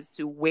sometimes as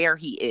to where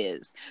he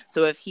is.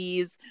 So if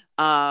he's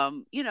a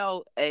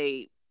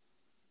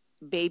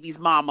baby's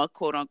mama,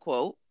 quote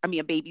unquote, I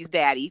mean a baby's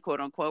daddy, quote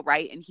unquote,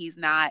 right? And he's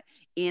not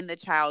in the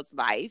child's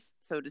life,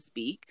 so to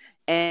speak.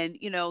 And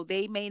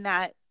they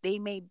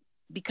may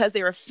because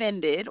they're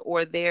offended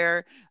or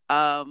they're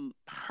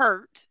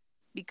hurt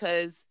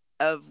because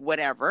of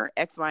whatever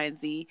X, Y, and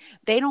Z,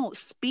 they don't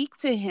speak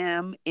to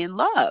him in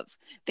love.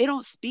 They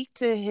don't speak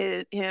to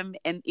him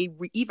and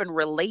even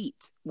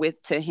relate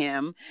to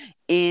him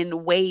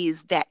in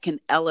ways that can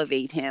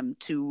elevate him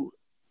to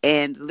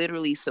and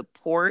literally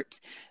support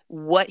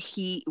what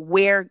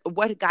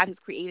God has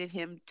created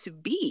him to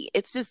be.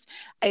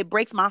 It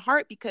breaks my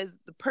heart because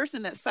the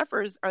person that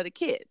suffers are the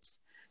kids.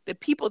 The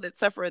people that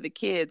suffer are the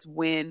kids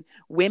when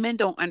women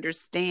don't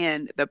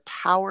understand the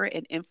power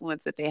and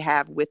influence that they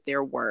have with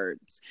their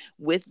words,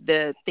 with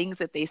the things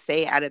that they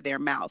say out of their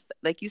mouth.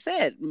 Like you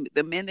said,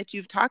 the men that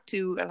you've talked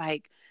to are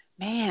like,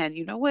 man,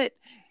 you know what?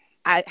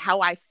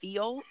 How I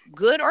feel,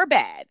 good or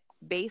bad,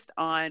 based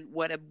on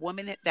what a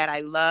woman that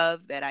I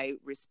love, that I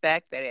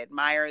respect, that I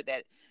admire,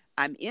 that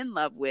I'm in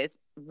love with,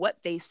 what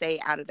they say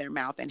out of their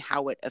mouth and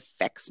how it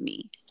affects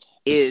me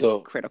It's is so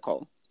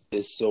critical.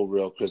 it's so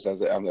real, Chris.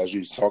 As you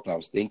was talking, I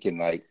was thinking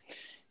like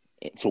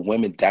for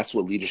women, that's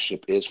what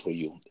leadership is for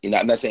you. And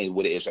I'm not saying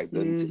what it is. Like,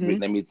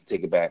 Mm-hmm. let me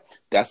take it back.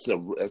 That's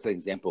an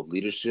example of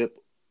leadership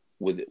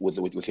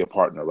with your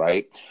partner,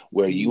 right?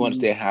 Where you Mm-hmm.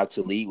 understand how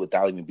to lead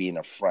without even being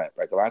in front.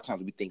 Like a lot of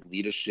times we think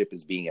leadership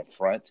is being in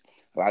front.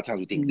 A lot of times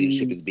we think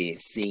leadership is being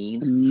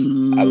seen.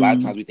 A lot of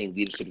Mm-hmm. times we think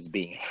leadership is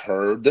being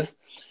heard.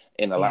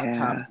 And a lot of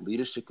times Yeah.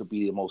 leadership could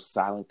be the most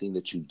silent thing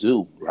that you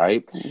do,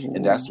 right?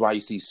 And Ooh. that's why you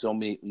see so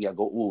many,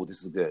 ooh,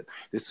 this is good.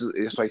 That's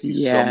why you see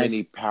so Yes.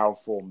 many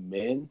powerful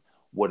men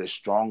where the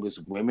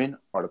strongest women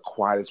are the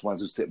quietest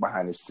ones who sit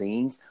behind the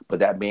scenes, but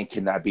that man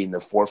cannot be in the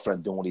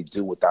forefront doing what he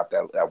do without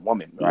that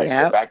woman, right? It's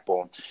a Yep.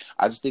 backbone.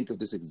 I just think of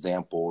this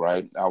example,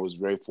 right? I was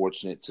very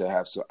fortunate to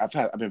have I've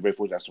been very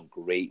fortunate to have some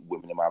great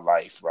women in my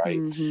life,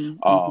 right? Mm-hmm.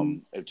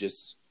 Mm-hmm.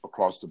 Just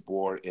across the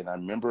board. And I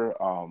remember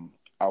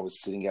I was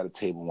sitting at a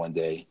table one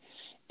day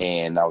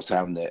and I was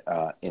having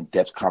the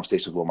in-depth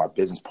conversations with my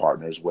business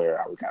partners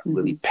where I got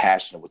really Mm-hmm.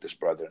 passionate with this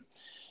brother.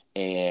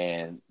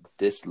 And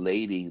this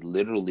lady,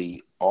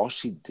 literally, all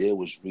she did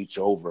was reach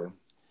over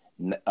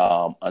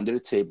under the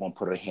table and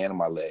put her hand on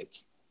my leg,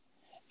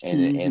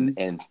 Mm-hmm.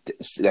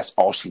 that's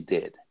all she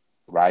did,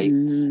 right?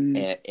 Mm-hmm.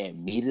 And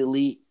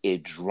immediately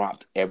it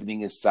dropped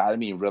everything inside of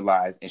me and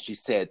realized. And she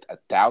said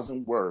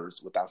 1,000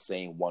 words without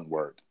saying one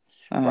word,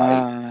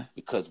 right? Ah.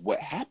 Because what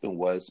happened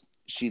was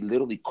she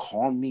literally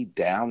calmed me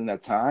down in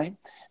that time.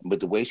 But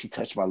the way she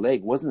touched my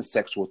leg wasn't a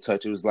sexual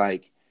touch. It was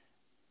like,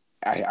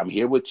 I'm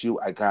here with you.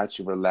 I got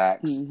you.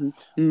 Relax, Mm-hmm.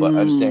 but Mm-hmm.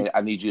 understand.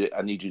 I need you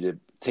to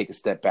take a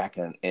step back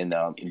and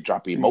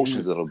drop your Mm-hmm.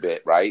 emotions a little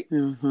bit, right?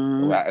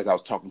 Mm-hmm. As I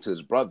was talking to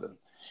his brother,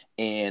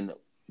 and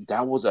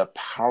that was a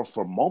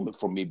powerful moment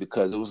for me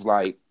because it was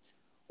like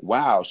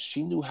wow,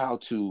 she knew how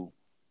to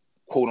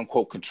quote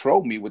unquote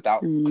control me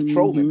without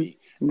controlling Mm-hmm. me,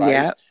 right?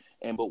 Yep.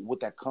 And but what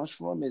that comes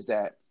from is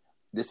that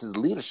this is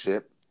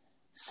leadership,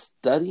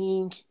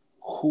 studying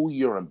who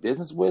you're in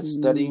business with,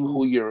 studying Mm.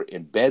 who you're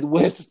in bed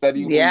with,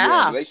 studying who you're in a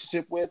Yeah.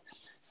 relationship with,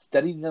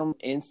 study them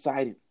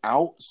inside and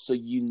out so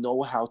you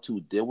know how to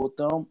deal with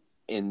them.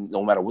 And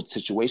no matter what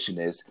situation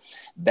is,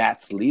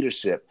 that's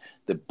leadership.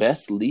 The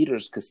best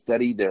leaders could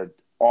study their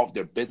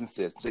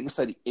businesses. So they can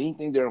study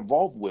anything they're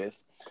involved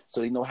with so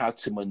they know how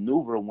to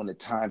maneuver when the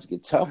times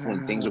get tough,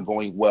 when things are Wow.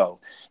 going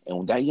well. And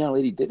when that young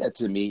lady did that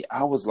to me,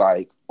 I was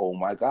like, oh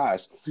my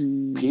gosh,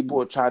 Mm.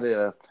 people try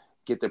to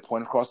get their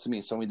point across to me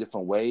in so many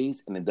different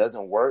ways and it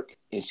doesn't work.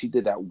 And she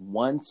did that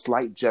one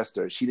slight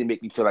gesture. She didn't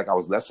make me feel like I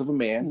was less of a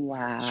man.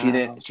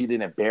 Wow. She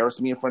didn't embarrass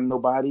me in front of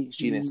nobody.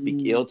 She didn't speak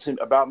Mm. ill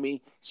about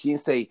me. She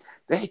didn't say,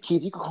 hey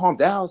Keith, you can calm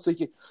down so I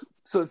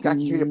can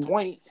hear your Mm.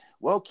 point.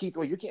 Well, Keith,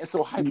 well, you're getting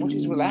so hyped. Why don't you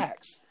just Mm.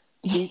 relax?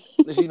 Keith,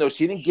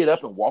 she didn't get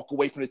up and walk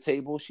away from the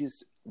table.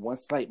 She's one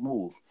slight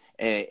move.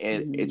 And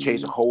it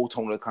changed the Mm. whole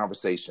tone of the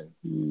conversation.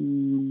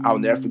 I'll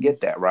never Mm.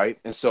 forget that, right?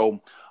 And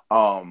so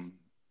um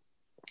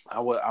I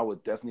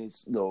would definitely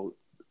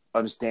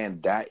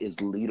understand that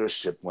is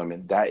leadership,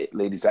 women. That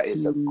ladies, that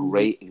is a Mm.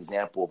 great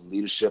example of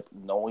leadership.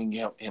 Knowing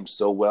him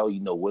so well, you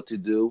know what to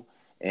do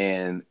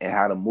and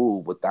how to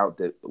move without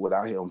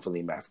him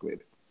feeling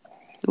emasculated.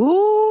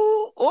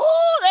 Ooh,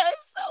 ooh, that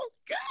is so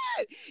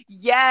good.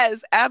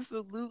 Yes,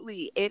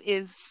 absolutely.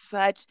 It's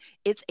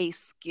a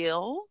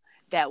skill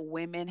that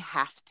women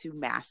have to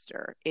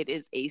master. It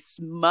is a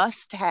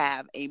must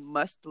have, a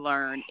must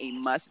learn, a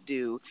must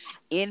do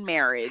in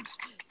marriage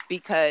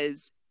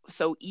because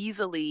so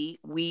easily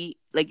we,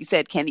 like you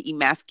said, can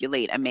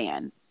emasculate a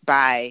man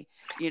by,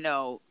 you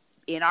know,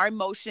 in our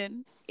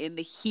emotion, in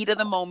the heat of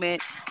the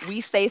moment,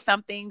 we say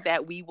something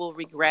that we will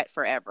regret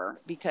forever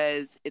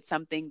because it's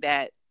something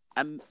that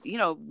he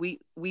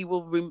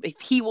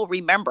will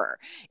remember.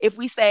 If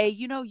we say,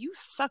 you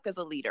suck as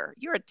a leader,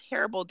 you're a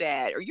terrible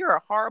dad, or you're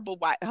a horrible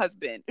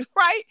husband,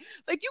 right?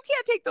 Like, you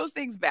can't take those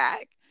things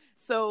back.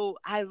 So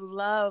I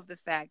love the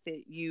fact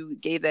that you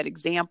gave that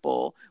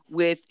example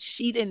with,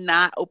 she did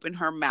not open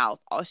her mouth.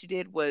 All she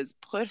did was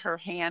put her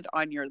hand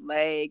on your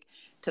leg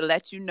to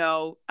let you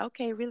know,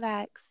 okay,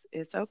 relax.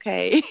 It's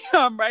okay.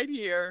 I'm right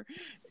here,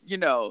 you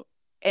know,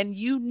 and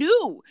you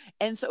knew.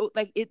 And so,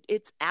 like,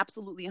 it's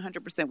absolutely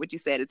 100% what you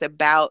said. It's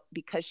about,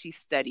 because she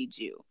studied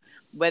you.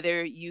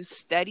 Whether you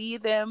study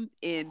them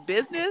in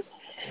business,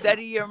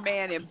 study your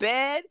man in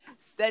bed,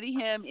 study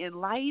him in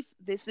life,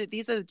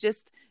 these are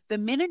just the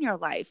men in your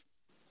life.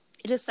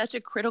 It is such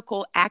a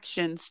critical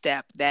action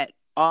step that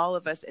all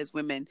of us as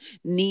women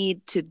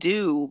need to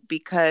do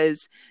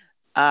because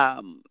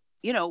um,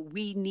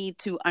 we need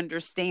to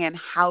understand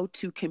how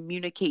to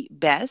communicate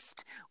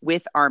best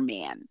with our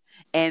man.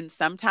 And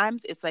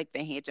sometimes it's like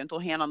the gentle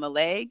hand on the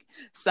leg.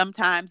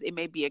 Sometimes it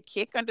may be a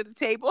kick under the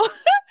table.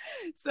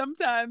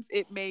 Sometimes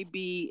it may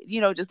be,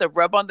 just a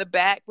rub on the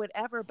back,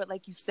 whatever. But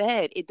like you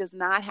said, it does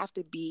not have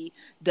to be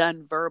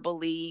done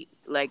verbally,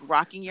 like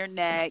rocking your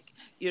neck,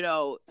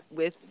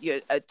 with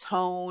a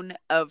tone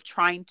of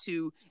trying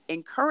to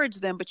encourage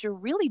them, but you're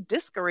really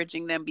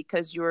discouraging them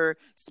because you're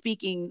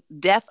speaking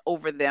death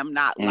over them,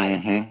 not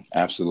life. Mm-hmm.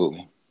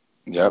 Absolutely.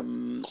 Yep.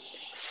 Mm,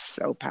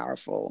 so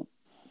powerful.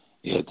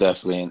 Yeah,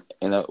 definitely.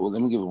 And well,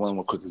 let me give you one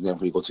more quick example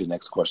before you go to the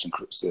next question,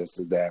 sis,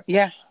 is that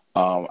Yeah,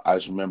 I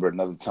just remember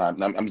another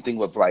time. I'm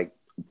thinking of like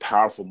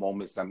powerful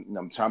moments.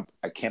 I'm trying.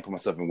 I can't put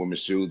myself in women's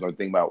shoes, but I'm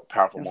thinking about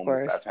powerful of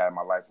moments course. I've had in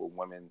my life where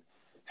women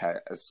had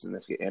a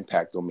significant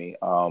impact on me.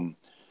 I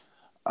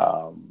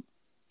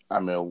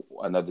remember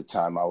another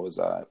time I was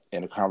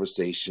in a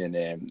conversation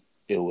and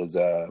it was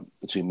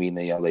between me and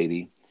a young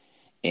lady,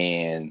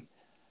 and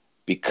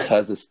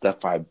because of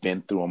stuff I've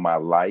been through in my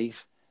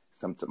life,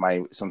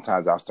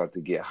 sometimes I'll start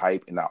to get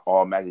hype and I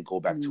automatically go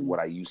back to Mm, what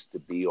I used to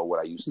be or what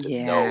I used to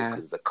know yeah,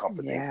 because it's a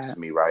comfort thing yeah. to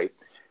me, right?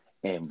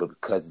 But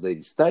because the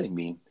lady studied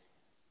me,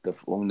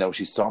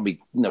 she saw me,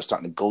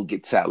 starting to go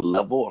get to that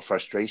level of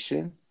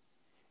frustration.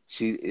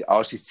 She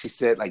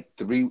said like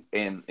three,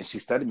 and she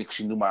studied me because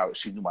she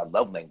knew my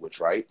love language,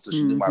 right? So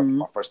she knew Mm-hmm.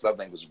 my first love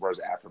language was words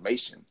of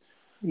affirmation.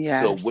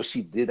 So Yes. what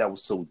she did that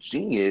was so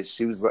genius.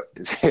 She was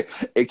like,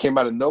 it came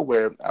out of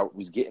nowhere. I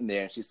was getting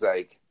there, and she's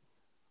like,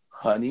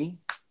 "Honey,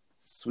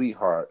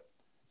 sweetheart,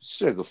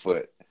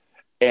 Sugarfoot,"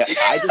 and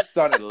I just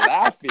started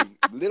laughing,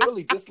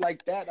 literally just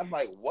like that. I'm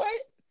like, "What?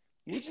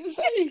 What'd you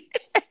say?"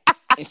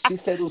 And she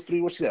said those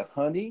three words. She said,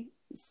 "Honey,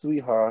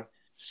 sweetheart,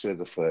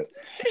 Sugarfoot,"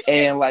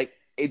 and like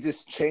it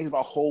just changed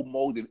my whole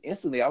mode. And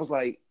instantly, I was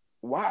like,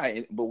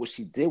 "Why?" But what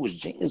she did was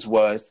genius.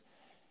 Was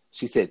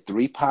she said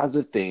three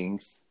positive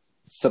things,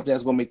 something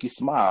that's gonna make you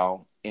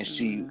smile, and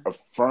she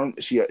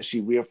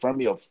reaffirmed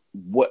me of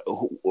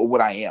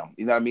what I am.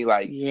 You know what I mean?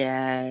 Like,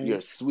 you're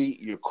Yes. sweet,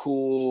 you're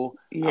cool.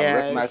 I'm Yes.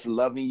 recognizing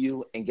loving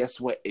you, and guess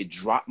what? It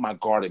dropped my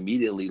guard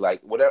immediately.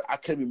 Like whatever, I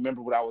couldn't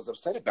remember what I was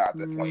upset about at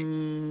that point,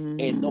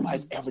 and Mm,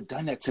 nobody's ever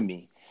done that to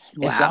me.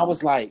 And so I wow.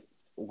 was like,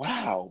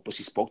 wow, but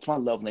she spoke to my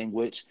love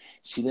language.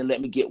 She didn't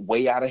let me get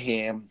way out of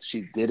hand.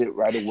 She did it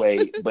right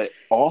away. But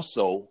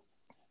also,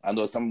 I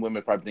know some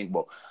women probably think,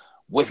 well,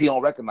 what if he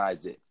don't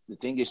recognize it? The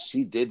thing is,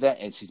 she did that,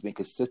 and she's been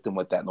consistent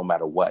with that no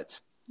matter what,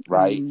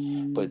 right?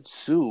 But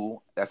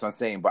two, that's what I'm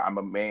saying. But I'm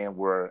a man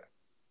where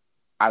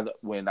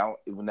when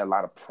a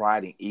lot of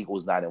pride and ego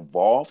is not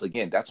involved,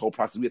 again, that's the whole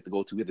process we have to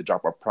go to. We have to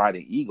drop our pride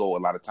and ego a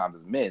lot of times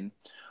as men.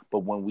 But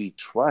when we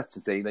trust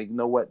to say, like, you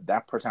know what,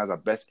 that person has our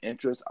best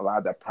interest, a lot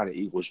of that pride and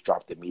ego is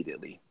dropped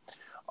immediately.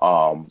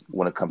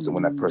 When it comes to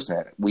when that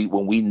person,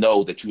 when we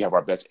know that you have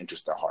our best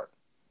interest at heart.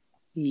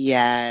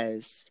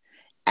 Yes,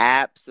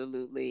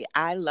 absolutely.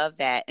 I love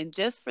that. And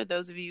just for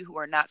those of you who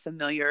are not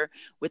familiar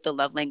with the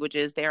love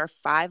languages, there are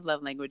 5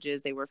 love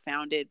languages. They were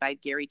founded by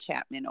Gary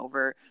Chapman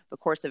over the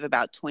course of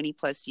about 20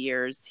 plus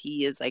years.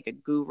 He is like a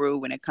guru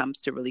when it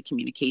comes to really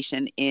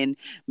communication in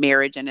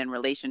marriage and in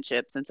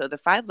relationships. And so the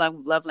 5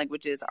 love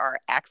languages are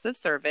acts of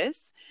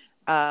service,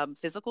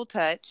 physical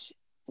touch,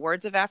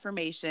 words of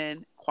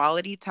affirmation,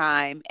 quality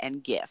time,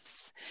 and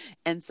gifts.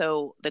 And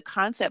so the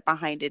concept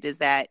behind it is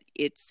that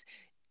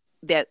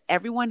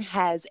everyone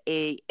has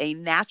a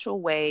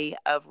natural way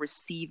of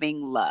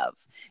receiving love.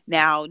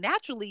 Now,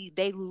 naturally,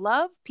 they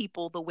love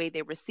people the way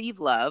they receive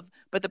love,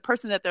 but the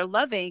person that they're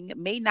loving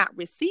may not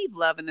receive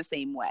love in the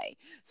same way.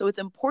 So it's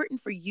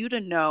important for you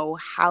to know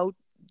how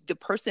the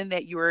person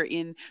that you're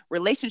in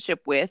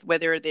relationship with,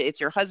 whether it's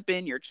your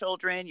husband, your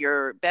children,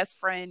 your best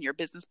friend, your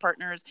business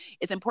partners,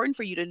 it's important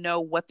for you to know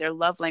what their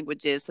love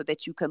language is so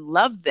that you can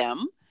love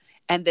them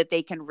and that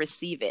they can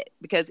receive it.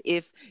 Because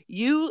if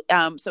you,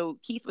 so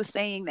Keith was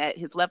saying that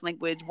his love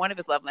language, one of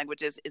his love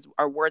languages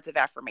are words of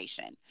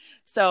affirmation.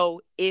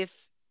 So if,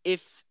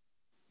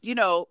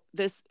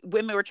 this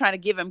women were trying to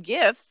give him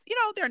gifts,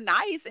 they're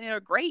nice and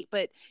they're great,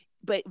 but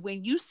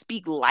when you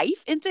speak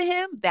life into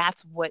him,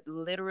 that's what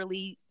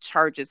literally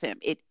charges him.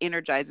 It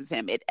energizes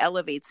him. It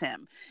elevates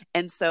him.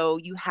 And so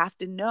you have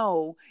to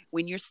know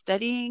when you're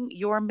studying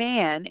your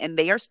man and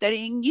they are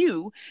studying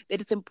you, that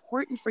it's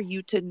important for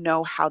you to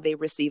know how they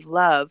receive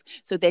love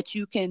so that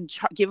you can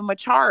give them a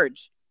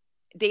charge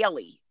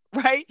daily.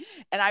 Right.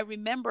 And I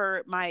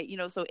remember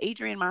so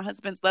Adrian, my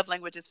husband's love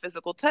language is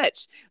physical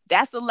touch.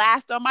 That's the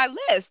last on my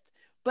list.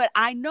 But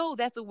I know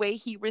that's the way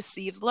he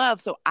receives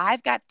love. So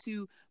I've got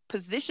to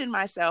position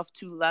myself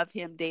to love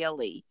him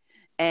daily.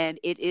 And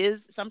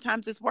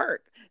sometimes it's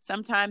work.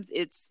 Sometimes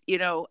it's,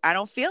 I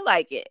don't feel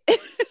like it.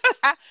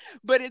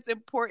 But it's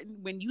important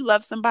when you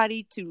love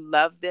somebody to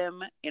love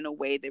them in a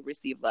way they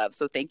receive love.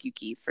 So thank you,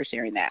 Keith, for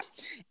sharing that.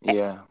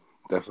 Yeah,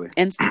 definitely.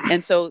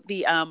 And so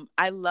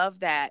I love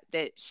that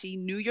she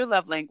knew your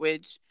love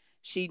language.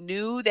 She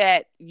knew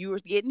that you were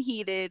getting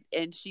heated,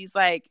 and she's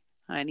like,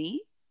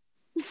 honey,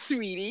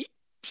 sweetie,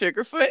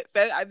 Sugarfoot.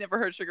 I've never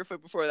heard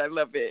Sugarfoot before. I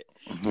love it.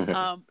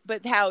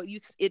 But how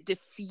it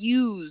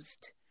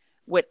diffused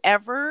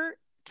whatever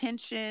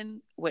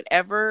tension,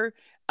 whatever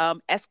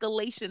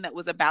escalation that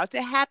was about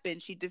to happen.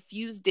 She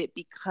diffused it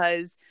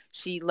because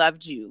she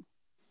loved you.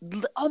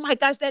 Oh my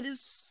gosh, that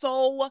is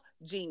so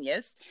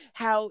genius.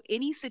 How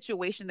any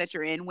situation that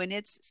you're in, when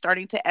it's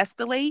starting to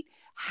escalate,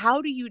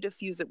 how do you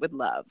diffuse it with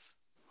love?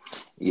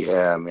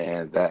 Yeah,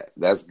 man,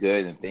 that's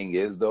good. And the thing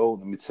is, though,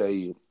 let me tell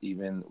you,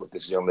 even with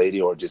this young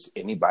lady or just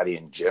anybody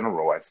in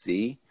general, I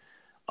see,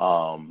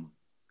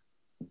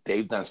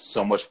 they've done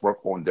so much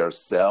work on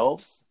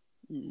themselves.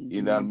 Mm-hmm.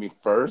 You know what I mean?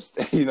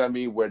 First, you know what I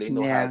mean, where they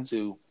know how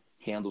to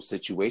handle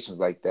situations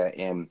like that.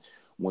 And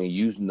when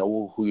you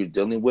know who you're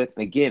dealing with,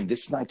 again,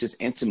 this is not just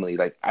intimately.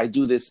 Like, I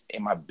do this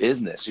in my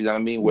business. You know what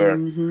I mean? Where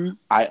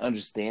I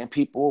understand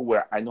people,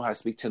 where I know how to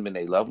speak to them in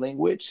their love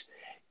language,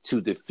 to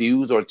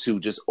diffuse or to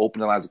just open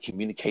the lines of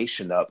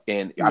communication up.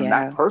 And I'm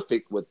not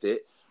perfect with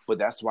it, but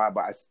that's why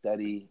I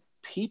study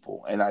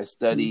people and I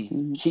study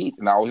Keith,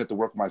 and I always have to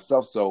work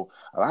myself. So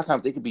a lot of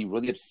times they could be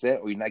really upset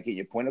or you're not getting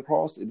your point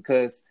across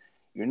because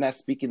you're not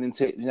speaking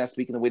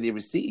the way they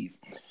receive.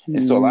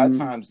 And so a lot of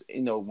times,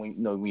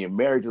 when you're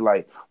married, you're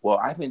like, well,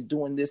 I've been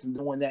doing this and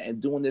doing that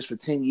and doing this for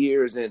 10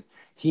 years and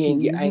I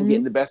ain't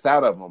getting the best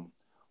out of him.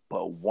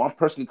 But one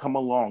person can come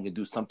along and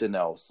do something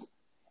else.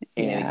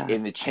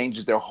 And it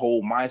changes their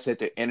whole mindset,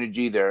 their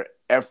energy, their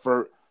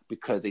effort,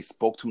 because they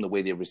spoke to them the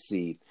way they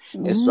received.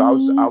 And so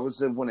I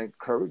was want to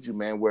encourage you,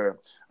 man, where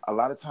a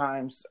lot of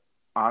times,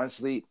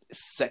 honestly,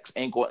 sex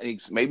ain't going.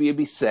 Maybe it'd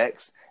be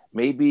sex.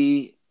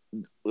 Maybe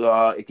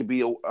it could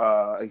be, like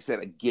I said,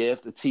 a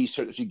gift, a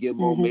T-shirt that you give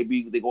them.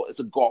 Maybe it's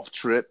a golf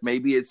trip.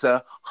 Maybe it's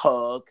a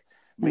hug.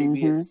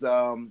 Maybe it's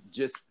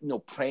just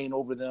praying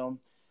over them.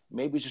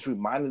 Maybe it's just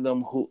reminding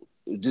them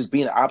just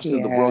being the opposite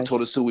of the world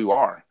told us who we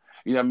are.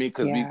 You know what I mean?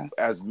 Because we,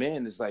 as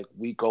men, it's like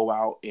we go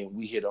out and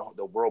we hit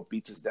the world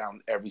beats us down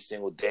every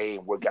single day,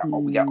 and we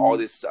got all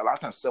this, a lot of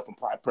times,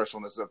 self-implied pressure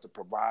on ourselves to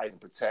provide and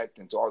protect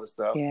and do all this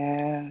stuff.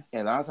 Yeah.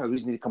 And a lot of times we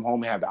just need to come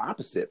home and have the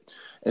opposite.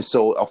 And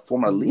so a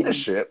form of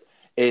leadership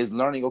is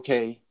learning,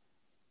 okay,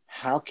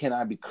 how can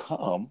I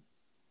become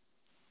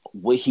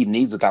what he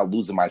needs without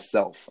losing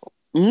myself?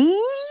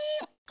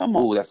 Come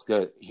on. Oh, that's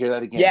good. Hear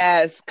that again.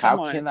 Yes, How come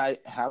on.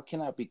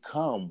 can I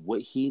become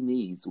what he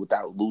needs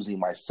without losing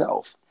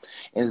myself?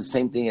 And the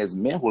same thing as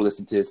men who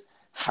listen to this,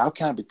 how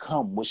can I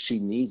become what she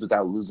needs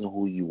without losing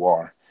who you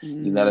are?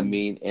 You know what I Mm-hmm.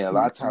 mean? And a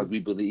lot of times we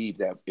believe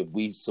that if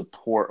we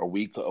support or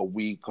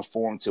we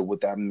conform to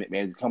what that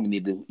man become, you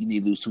need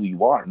to lose who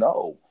you are.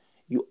 No,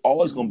 you're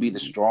always going to be the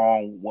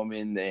strong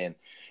woman, and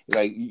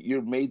like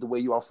you're made the way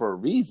you are for a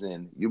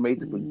reason. You're made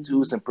to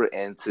produce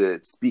and to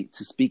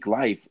speak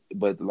life,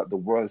 but the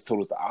world has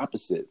told us the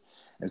opposite.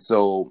 And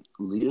so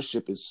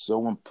leadership is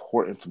so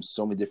important from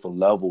so many different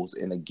levels.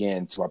 And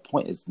again, to our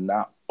point, it's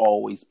not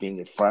always being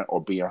in front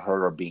or being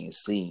heard or being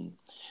seen.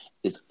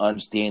 It's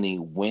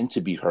understanding when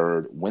to be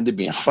heard, when to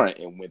be in front,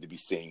 and when to be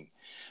seen.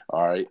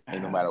 All right.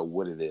 And no Wow. matter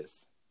what it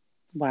is.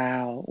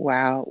 Wow,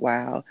 wow,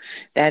 wow.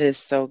 That is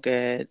so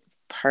good.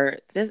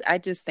 I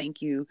just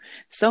thank you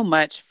so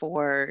much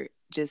for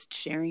just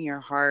sharing your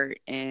heart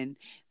and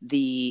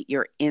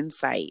your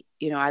insight.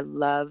 I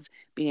love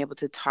being able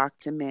to talk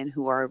to men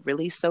who are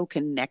really so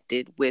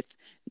connected with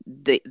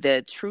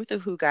the truth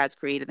of who God's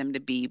created them to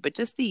be, but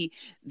just the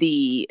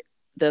the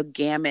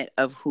gamut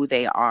of who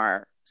they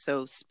are.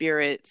 So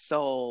spirit,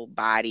 soul,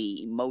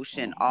 body,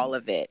 emotion, Mm-hmm. all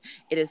of it.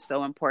 It is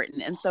so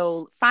important. And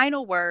so,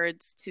 final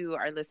words to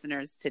our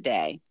listeners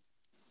today.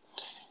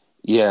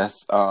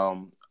 Yes.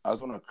 I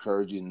just want to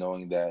encourage you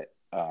knowing that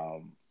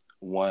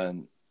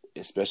one,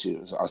 especially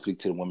I'll speak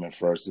to the women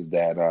first, is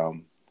that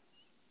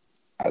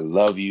I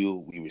love you,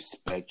 we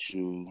respect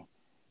you,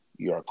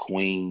 you're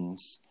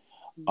queens,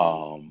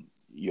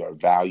 you're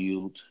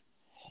valued,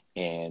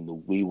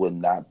 and we will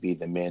not be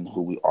the men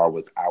who we are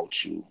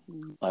without you.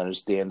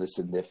 Understand the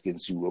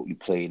significance you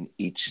play in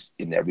each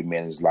and every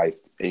man's life,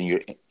 in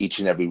your each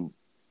and every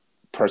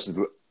person's.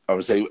 I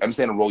would say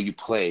understand the role you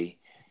play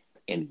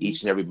in Mm-hmm.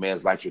 each and every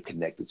man's life you're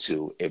connected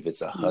to. If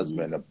it's a Mm-hmm.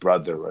 husband, a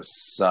brother, a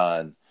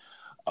son,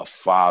 a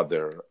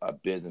father, a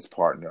business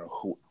partner,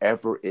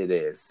 whoever it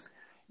is,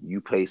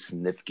 you play a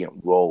significant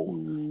role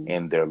Mm-hmm.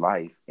 in their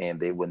life, and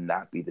they would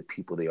not be the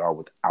people they are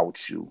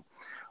without you.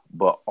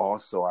 But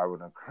also, I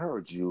would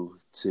encourage you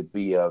to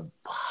be a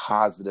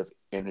positive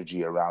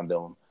energy around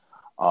them,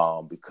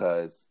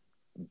 because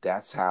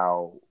that's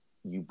how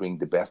you bring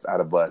the best out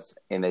of us.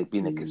 And they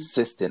being a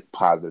consistent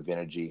positive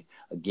energy.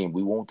 Again,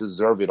 we won't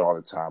deserve it all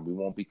the time. We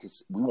won't be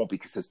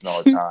consistent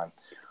all the time,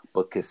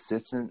 but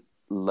consistent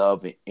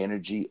love and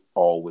energy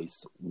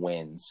always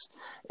wins.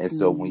 And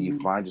so when you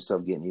Mm-hmm. find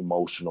yourself getting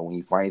emotional, when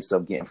you find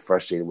yourself getting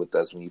frustrated with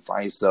us, when you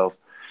find yourself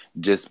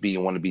just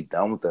being want to be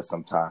done with us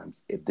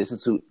sometimes, if this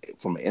is who,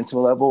 from an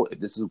intimate level, if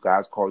this is who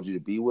God's called you to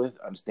be with,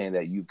 understand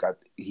that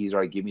he's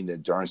already giving you the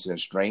endurance and the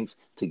strength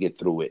to get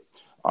through it.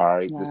 All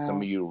right. There's some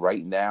of Wow. you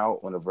right now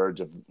on the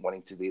verge of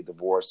wanting to be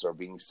divorced or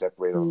being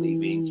separated or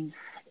leaving. Mm-hmm.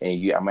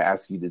 And I'm gonna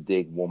ask you to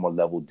dig one more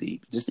level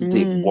deep. Just to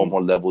dig one Mm-hmm.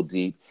 more level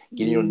deep,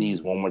 get on your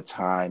knees one more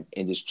time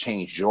and just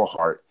change your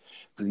heart.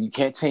 So you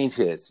can't change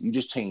his. You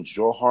just change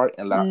your heart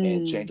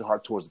and change your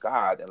heart towards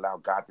God and allow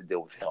God to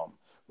deal with him.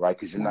 Right?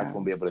 Because you're not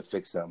going to Wow. be able to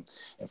fix him.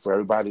 And for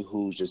everybody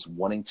who's just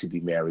wanting to be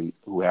married,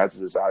 who has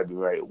a desire to be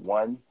married,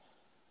 one,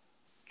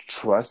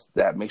 trust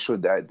that, make sure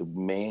that the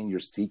man you're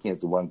seeking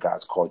is the one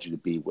God's called you to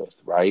be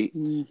with, right?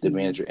 The man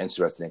Mm-hmm. that you're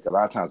interested in. A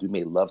lot of times we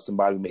may love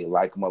somebody, we may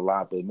like them a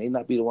lot, but it may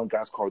not be the one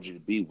God's called you to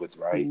be with,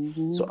 right?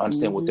 So Mm-hmm.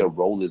 understand what Mm-hmm. their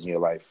role is in your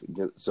life.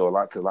 So a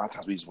lot of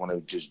times we just want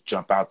to just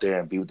jump out there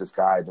and be with this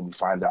guy, and then we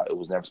find out it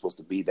was never supposed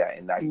to be that,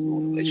 and now you're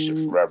in a relationship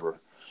Mm-hmm. forever,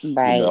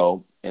 Right.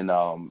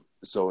 And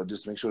so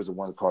just make sure it's the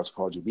one that God's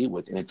called you to be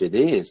with, and if it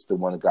is the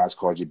one that God's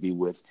called you to be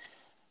with,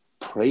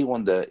 pray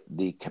on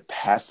the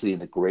capacity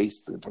and the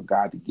grace for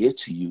God to give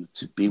to you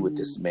to be with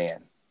this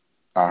man.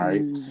 All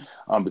right.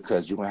 Mm-hmm.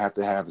 Because you're going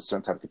to have a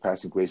certain type of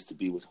capacity and grace to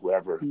be with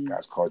whoever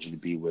God's called you to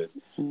be with.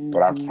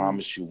 But I Mm-hmm.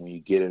 promise you, when you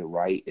get it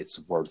right,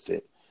 it's worth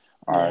it.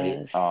 All right.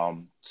 Yes.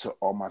 To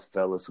all my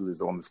fellas who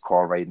is on this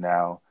call right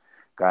now,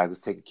 guys, let's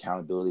take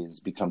accountability and let's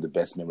become the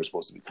best men we're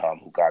supposed to become,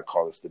 who God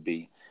called us to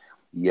be.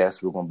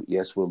 Yes,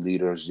 we're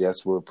leaders.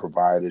 Yes, we're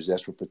providers.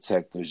 Yes, we're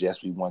protectors.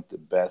 Yes, we want the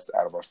best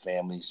out of our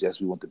families.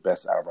 Yes, we want the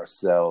best out of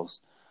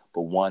ourselves.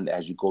 But one,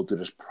 as you go through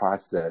this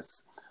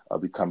process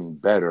of becoming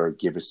better,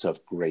 give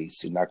yourself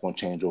grace. You're not going to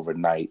change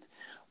overnight.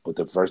 But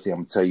the first thing I'm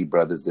going to tell you,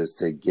 brothers, is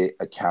to get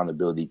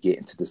accountability, get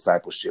into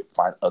discipleship,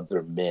 find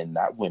other men,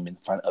 not women,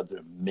 find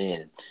other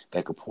men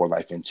that could pour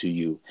life into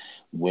you.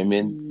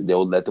 Women, Mm-hmm.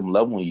 they'll let them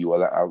love on you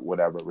or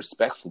whatever,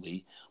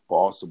 respectfully,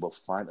 but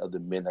find other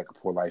men that could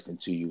pour life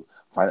into you.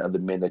 Find other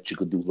men that you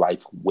could do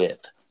life with.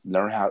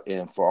 Learn how,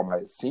 and for all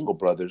my single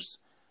brothers,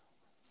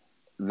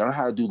 learn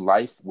how to do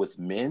life with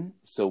men.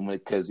 So,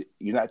 because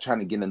you're not trying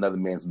to get in another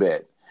man's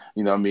bed.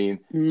 You know what I mean?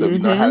 So if you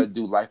know how Mm-hmm. to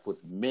do life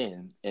with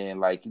men, and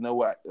like, you know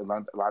what, a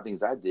lot of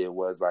things I did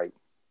was like,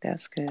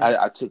 That's good.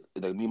 I took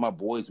like me and my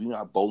boys, we went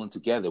out bowling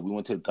together. We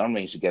went to the gun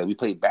range together. We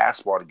played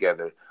basketball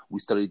together. We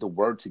studied the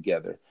word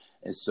together.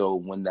 And so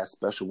when that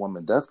special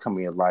woman does come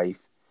in your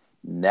life,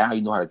 now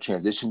you know how to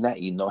transition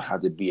that. You know how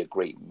to be a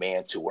great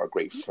man to her, a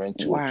great friend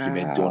to her, because you've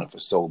been doing Wow. it for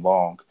so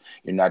long.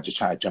 You're not just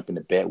trying to jump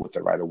into bed with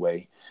her right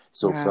away.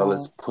 So,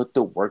 fellas, Wow. put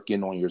the work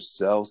in on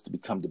yourselves to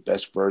become the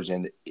best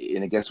version.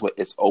 And guess what?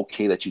 It's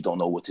okay that you don't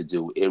know what to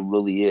do. It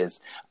really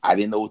is. I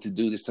didn't know what to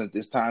do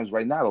this times.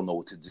 Right now, I don't know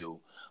what to do,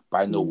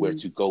 but I know where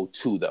Mm. to go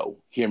to, though.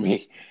 Hear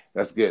me?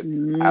 That's good.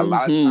 A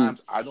lot of Hmm.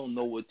 times, I don't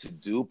know what to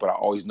do, but I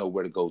always know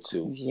where to go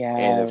to.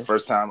 And the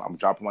first Yes. time, I'm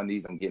dropping my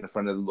knees, I'm getting in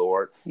front of the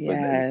Lord. But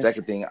the Yes.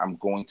 second thing, I'm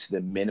going to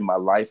the men in my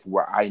life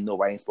where I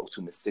know I ain't spoke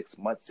to them in 6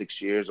 months,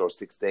 6 years, or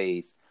 6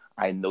 days.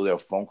 I know they're a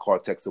phone call,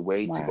 text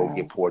away to go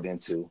get Wow. poured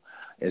into.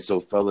 And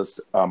so, fellas,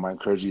 I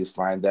encourage you to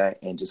find that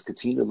and just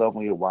continue to love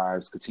on your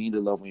wives, continue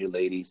to love on your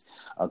ladies,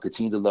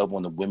 continue to love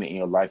on the women in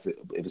your life,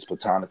 if it's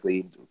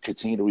platonically.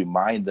 Continue to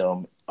remind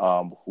them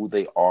who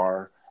they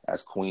are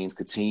as queens.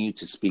 Continue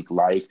to speak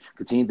life.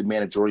 Continue to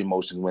manage your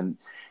emotions. When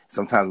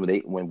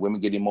women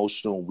get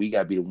emotional, we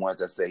gotta be the ones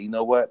that say, you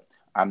know what?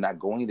 I'm not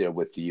going there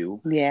with you,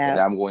 and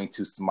Yeah. I'm going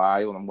to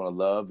smile and I'm going to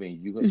love,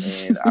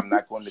 and I'm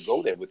not going to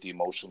go there with you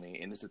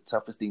emotionally. And it's the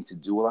toughest thing to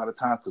do a lot of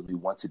times because we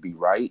want to be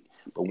right,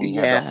 but when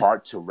you have the Yeah.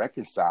 heart to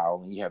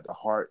reconcile and you have the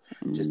heart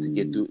just to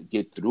Mm.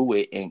 get through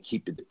it and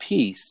keep it the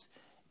peace,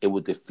 it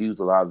will diffuse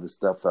a lot of the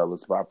stuff,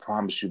 fellas. But I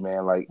promise you,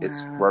 man, like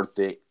it's Wow. worth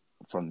it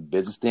from a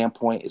business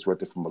standpoint. It's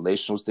worth it from a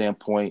relational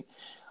standpoint.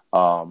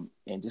 And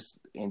just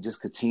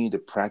continue to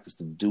practice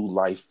to do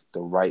life the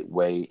right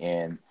way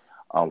and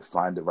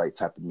find the right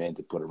type of men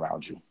to put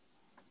around you.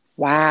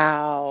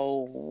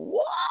 Wow.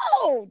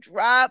 Whoa.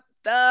 Drop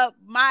the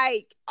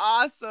mic.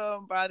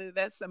 Awesome, brother.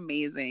 That's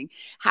amazing.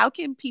 How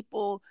can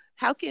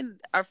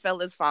our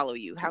fellas follow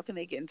you? How can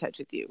they get in touch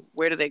with you?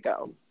 Where do they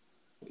go?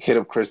 Hit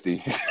up Christy.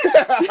 Hit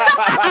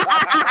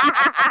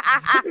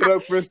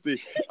up Christy.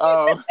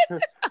 Of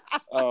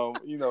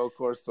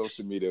course,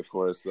 social media, of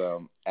course,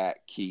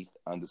 at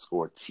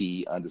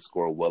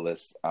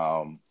Keith_T_Willis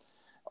on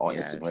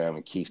Yes. Instagram,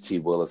 and Keith T.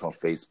 Willis on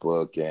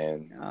Facebook,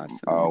 and Awesome.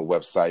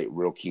 website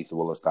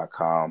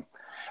realkeithwillis.com.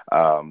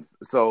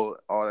 So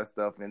all that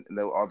stuff, and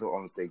all I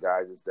want to say,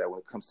 guys, is that when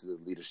it comes to the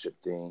leadership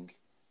thing,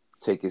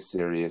 take it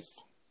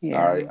serious. All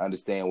Yeah. right,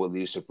 understand what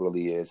leadership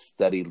really is.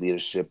 Study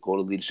leadership. Go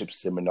to leadership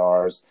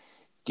seminars.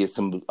 Get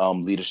some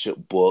leadership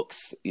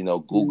books.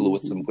 Google it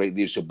with some Hmm. great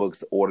leadership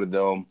books. Order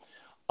them.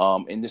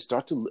 And just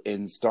start to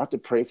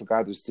pray for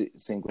God to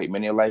send great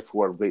men in your life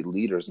who are great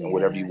leaders and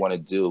whatever you Yeah. want to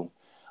do.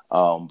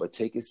 But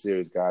take it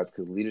serious, guys,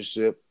 because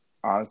leadership,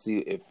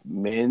 honestly, if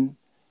men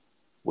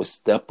would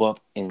step up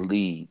and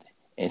lead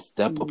and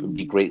step up and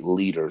be Mm. great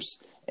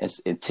leaders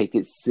and take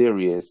it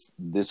serious,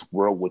 this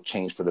world will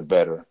change for the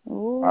better.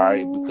 All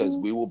right, because Ooh.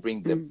 we will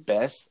bring the Mm.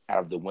 best out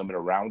of the women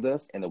around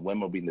us, and the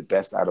women will bring the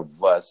best out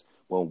of us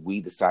when we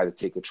decide to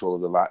take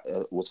control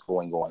of what's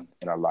going on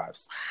in our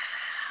lives.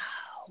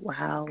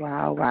 Wow,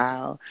 wow,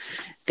 wow.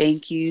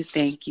 Thank you,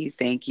 thank you,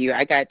 thank you.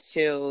 I got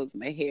chills,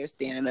 my hair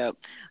standing up.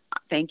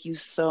 Thank you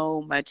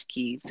so much,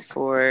 Keith,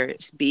 for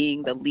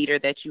being the leader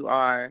that you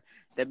are,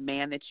 the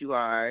man that you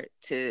are,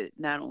 to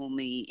not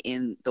only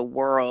in the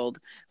world,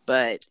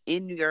 but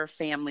in your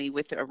family,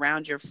 with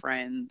around your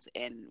friends,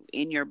 and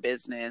in your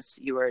business.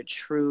 You are a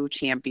true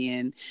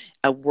champion,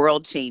 a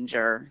world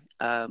changer,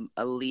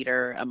 a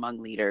leader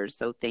among leaders.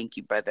 So thank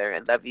you, brother.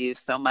 I love you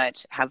so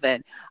much. Have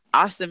an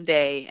awesome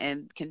day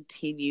and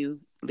continue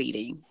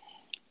leading.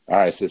 All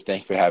right, sis,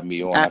 thank you for having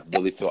me on. Uh, I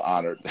really feel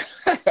honored.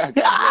 God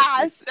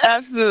bless you.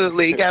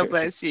 Absolutely. God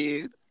bless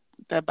you.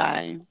 Bye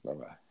bye.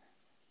 Bye-bye.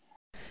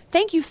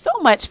 Thank you so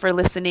much for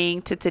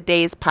listening to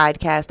today's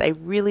podcast. I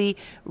really,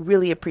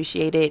 really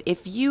appreciate it.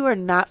 If you are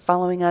not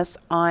following us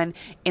on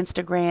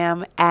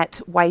Instagram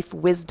at Wife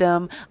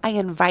Wisdom, I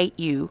invite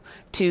you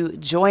to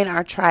join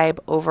our tribe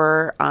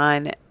over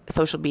on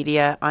social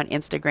media on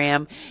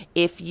Instagram.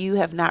 If you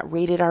have not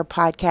rated our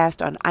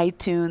podcast on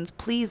iTunes,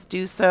 please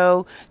do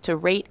so to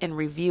rate and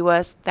review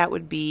us. That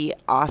would be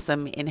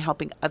awesome in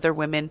helping other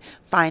women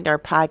find our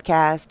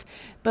podcast.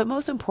 But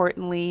most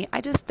importantly,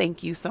 I just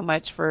thank you so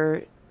much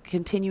for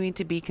continuing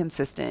to be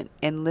consistent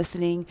and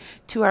listening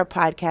to our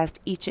podcast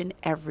each and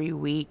every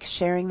week,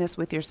 sharing this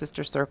with your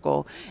sister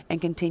circle,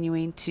 and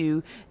continuing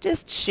to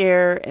just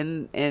share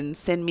and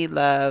send me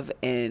love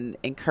and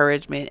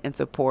encouragement and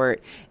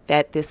support,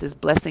 that this is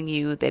blessing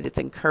you, that it's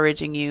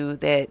encouraging you,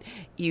 that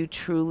you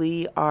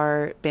truly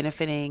are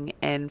benefiting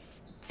and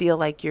feel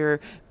like you're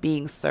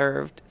being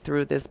served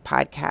through this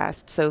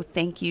podcast. So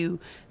thank you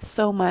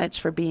so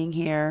much for being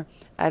here.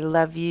 I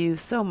love you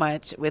so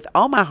much with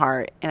all my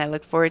heart, and I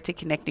look forward to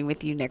connecting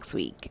with you next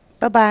week.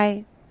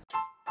 Bye-bye.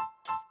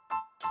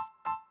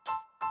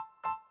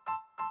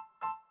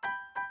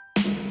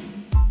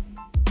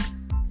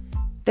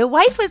 The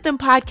Wife Wisdom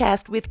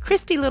Podcast with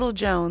Christy Little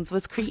Jones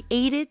was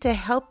created to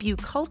help you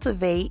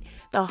cultivate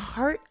the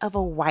heart of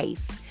a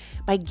wife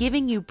by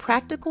giving you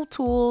practical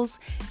tools,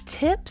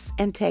 tips,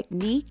 and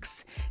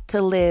techniques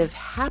to live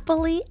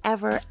happily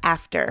ever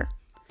after.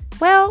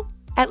 Well,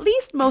 at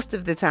least most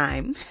of the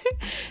time.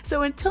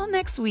 So until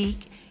next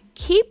week,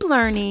 keep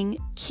learning,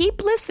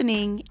 keep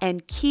listening,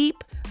 and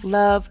keep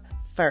love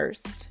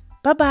first.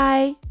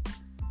 Bye-bye.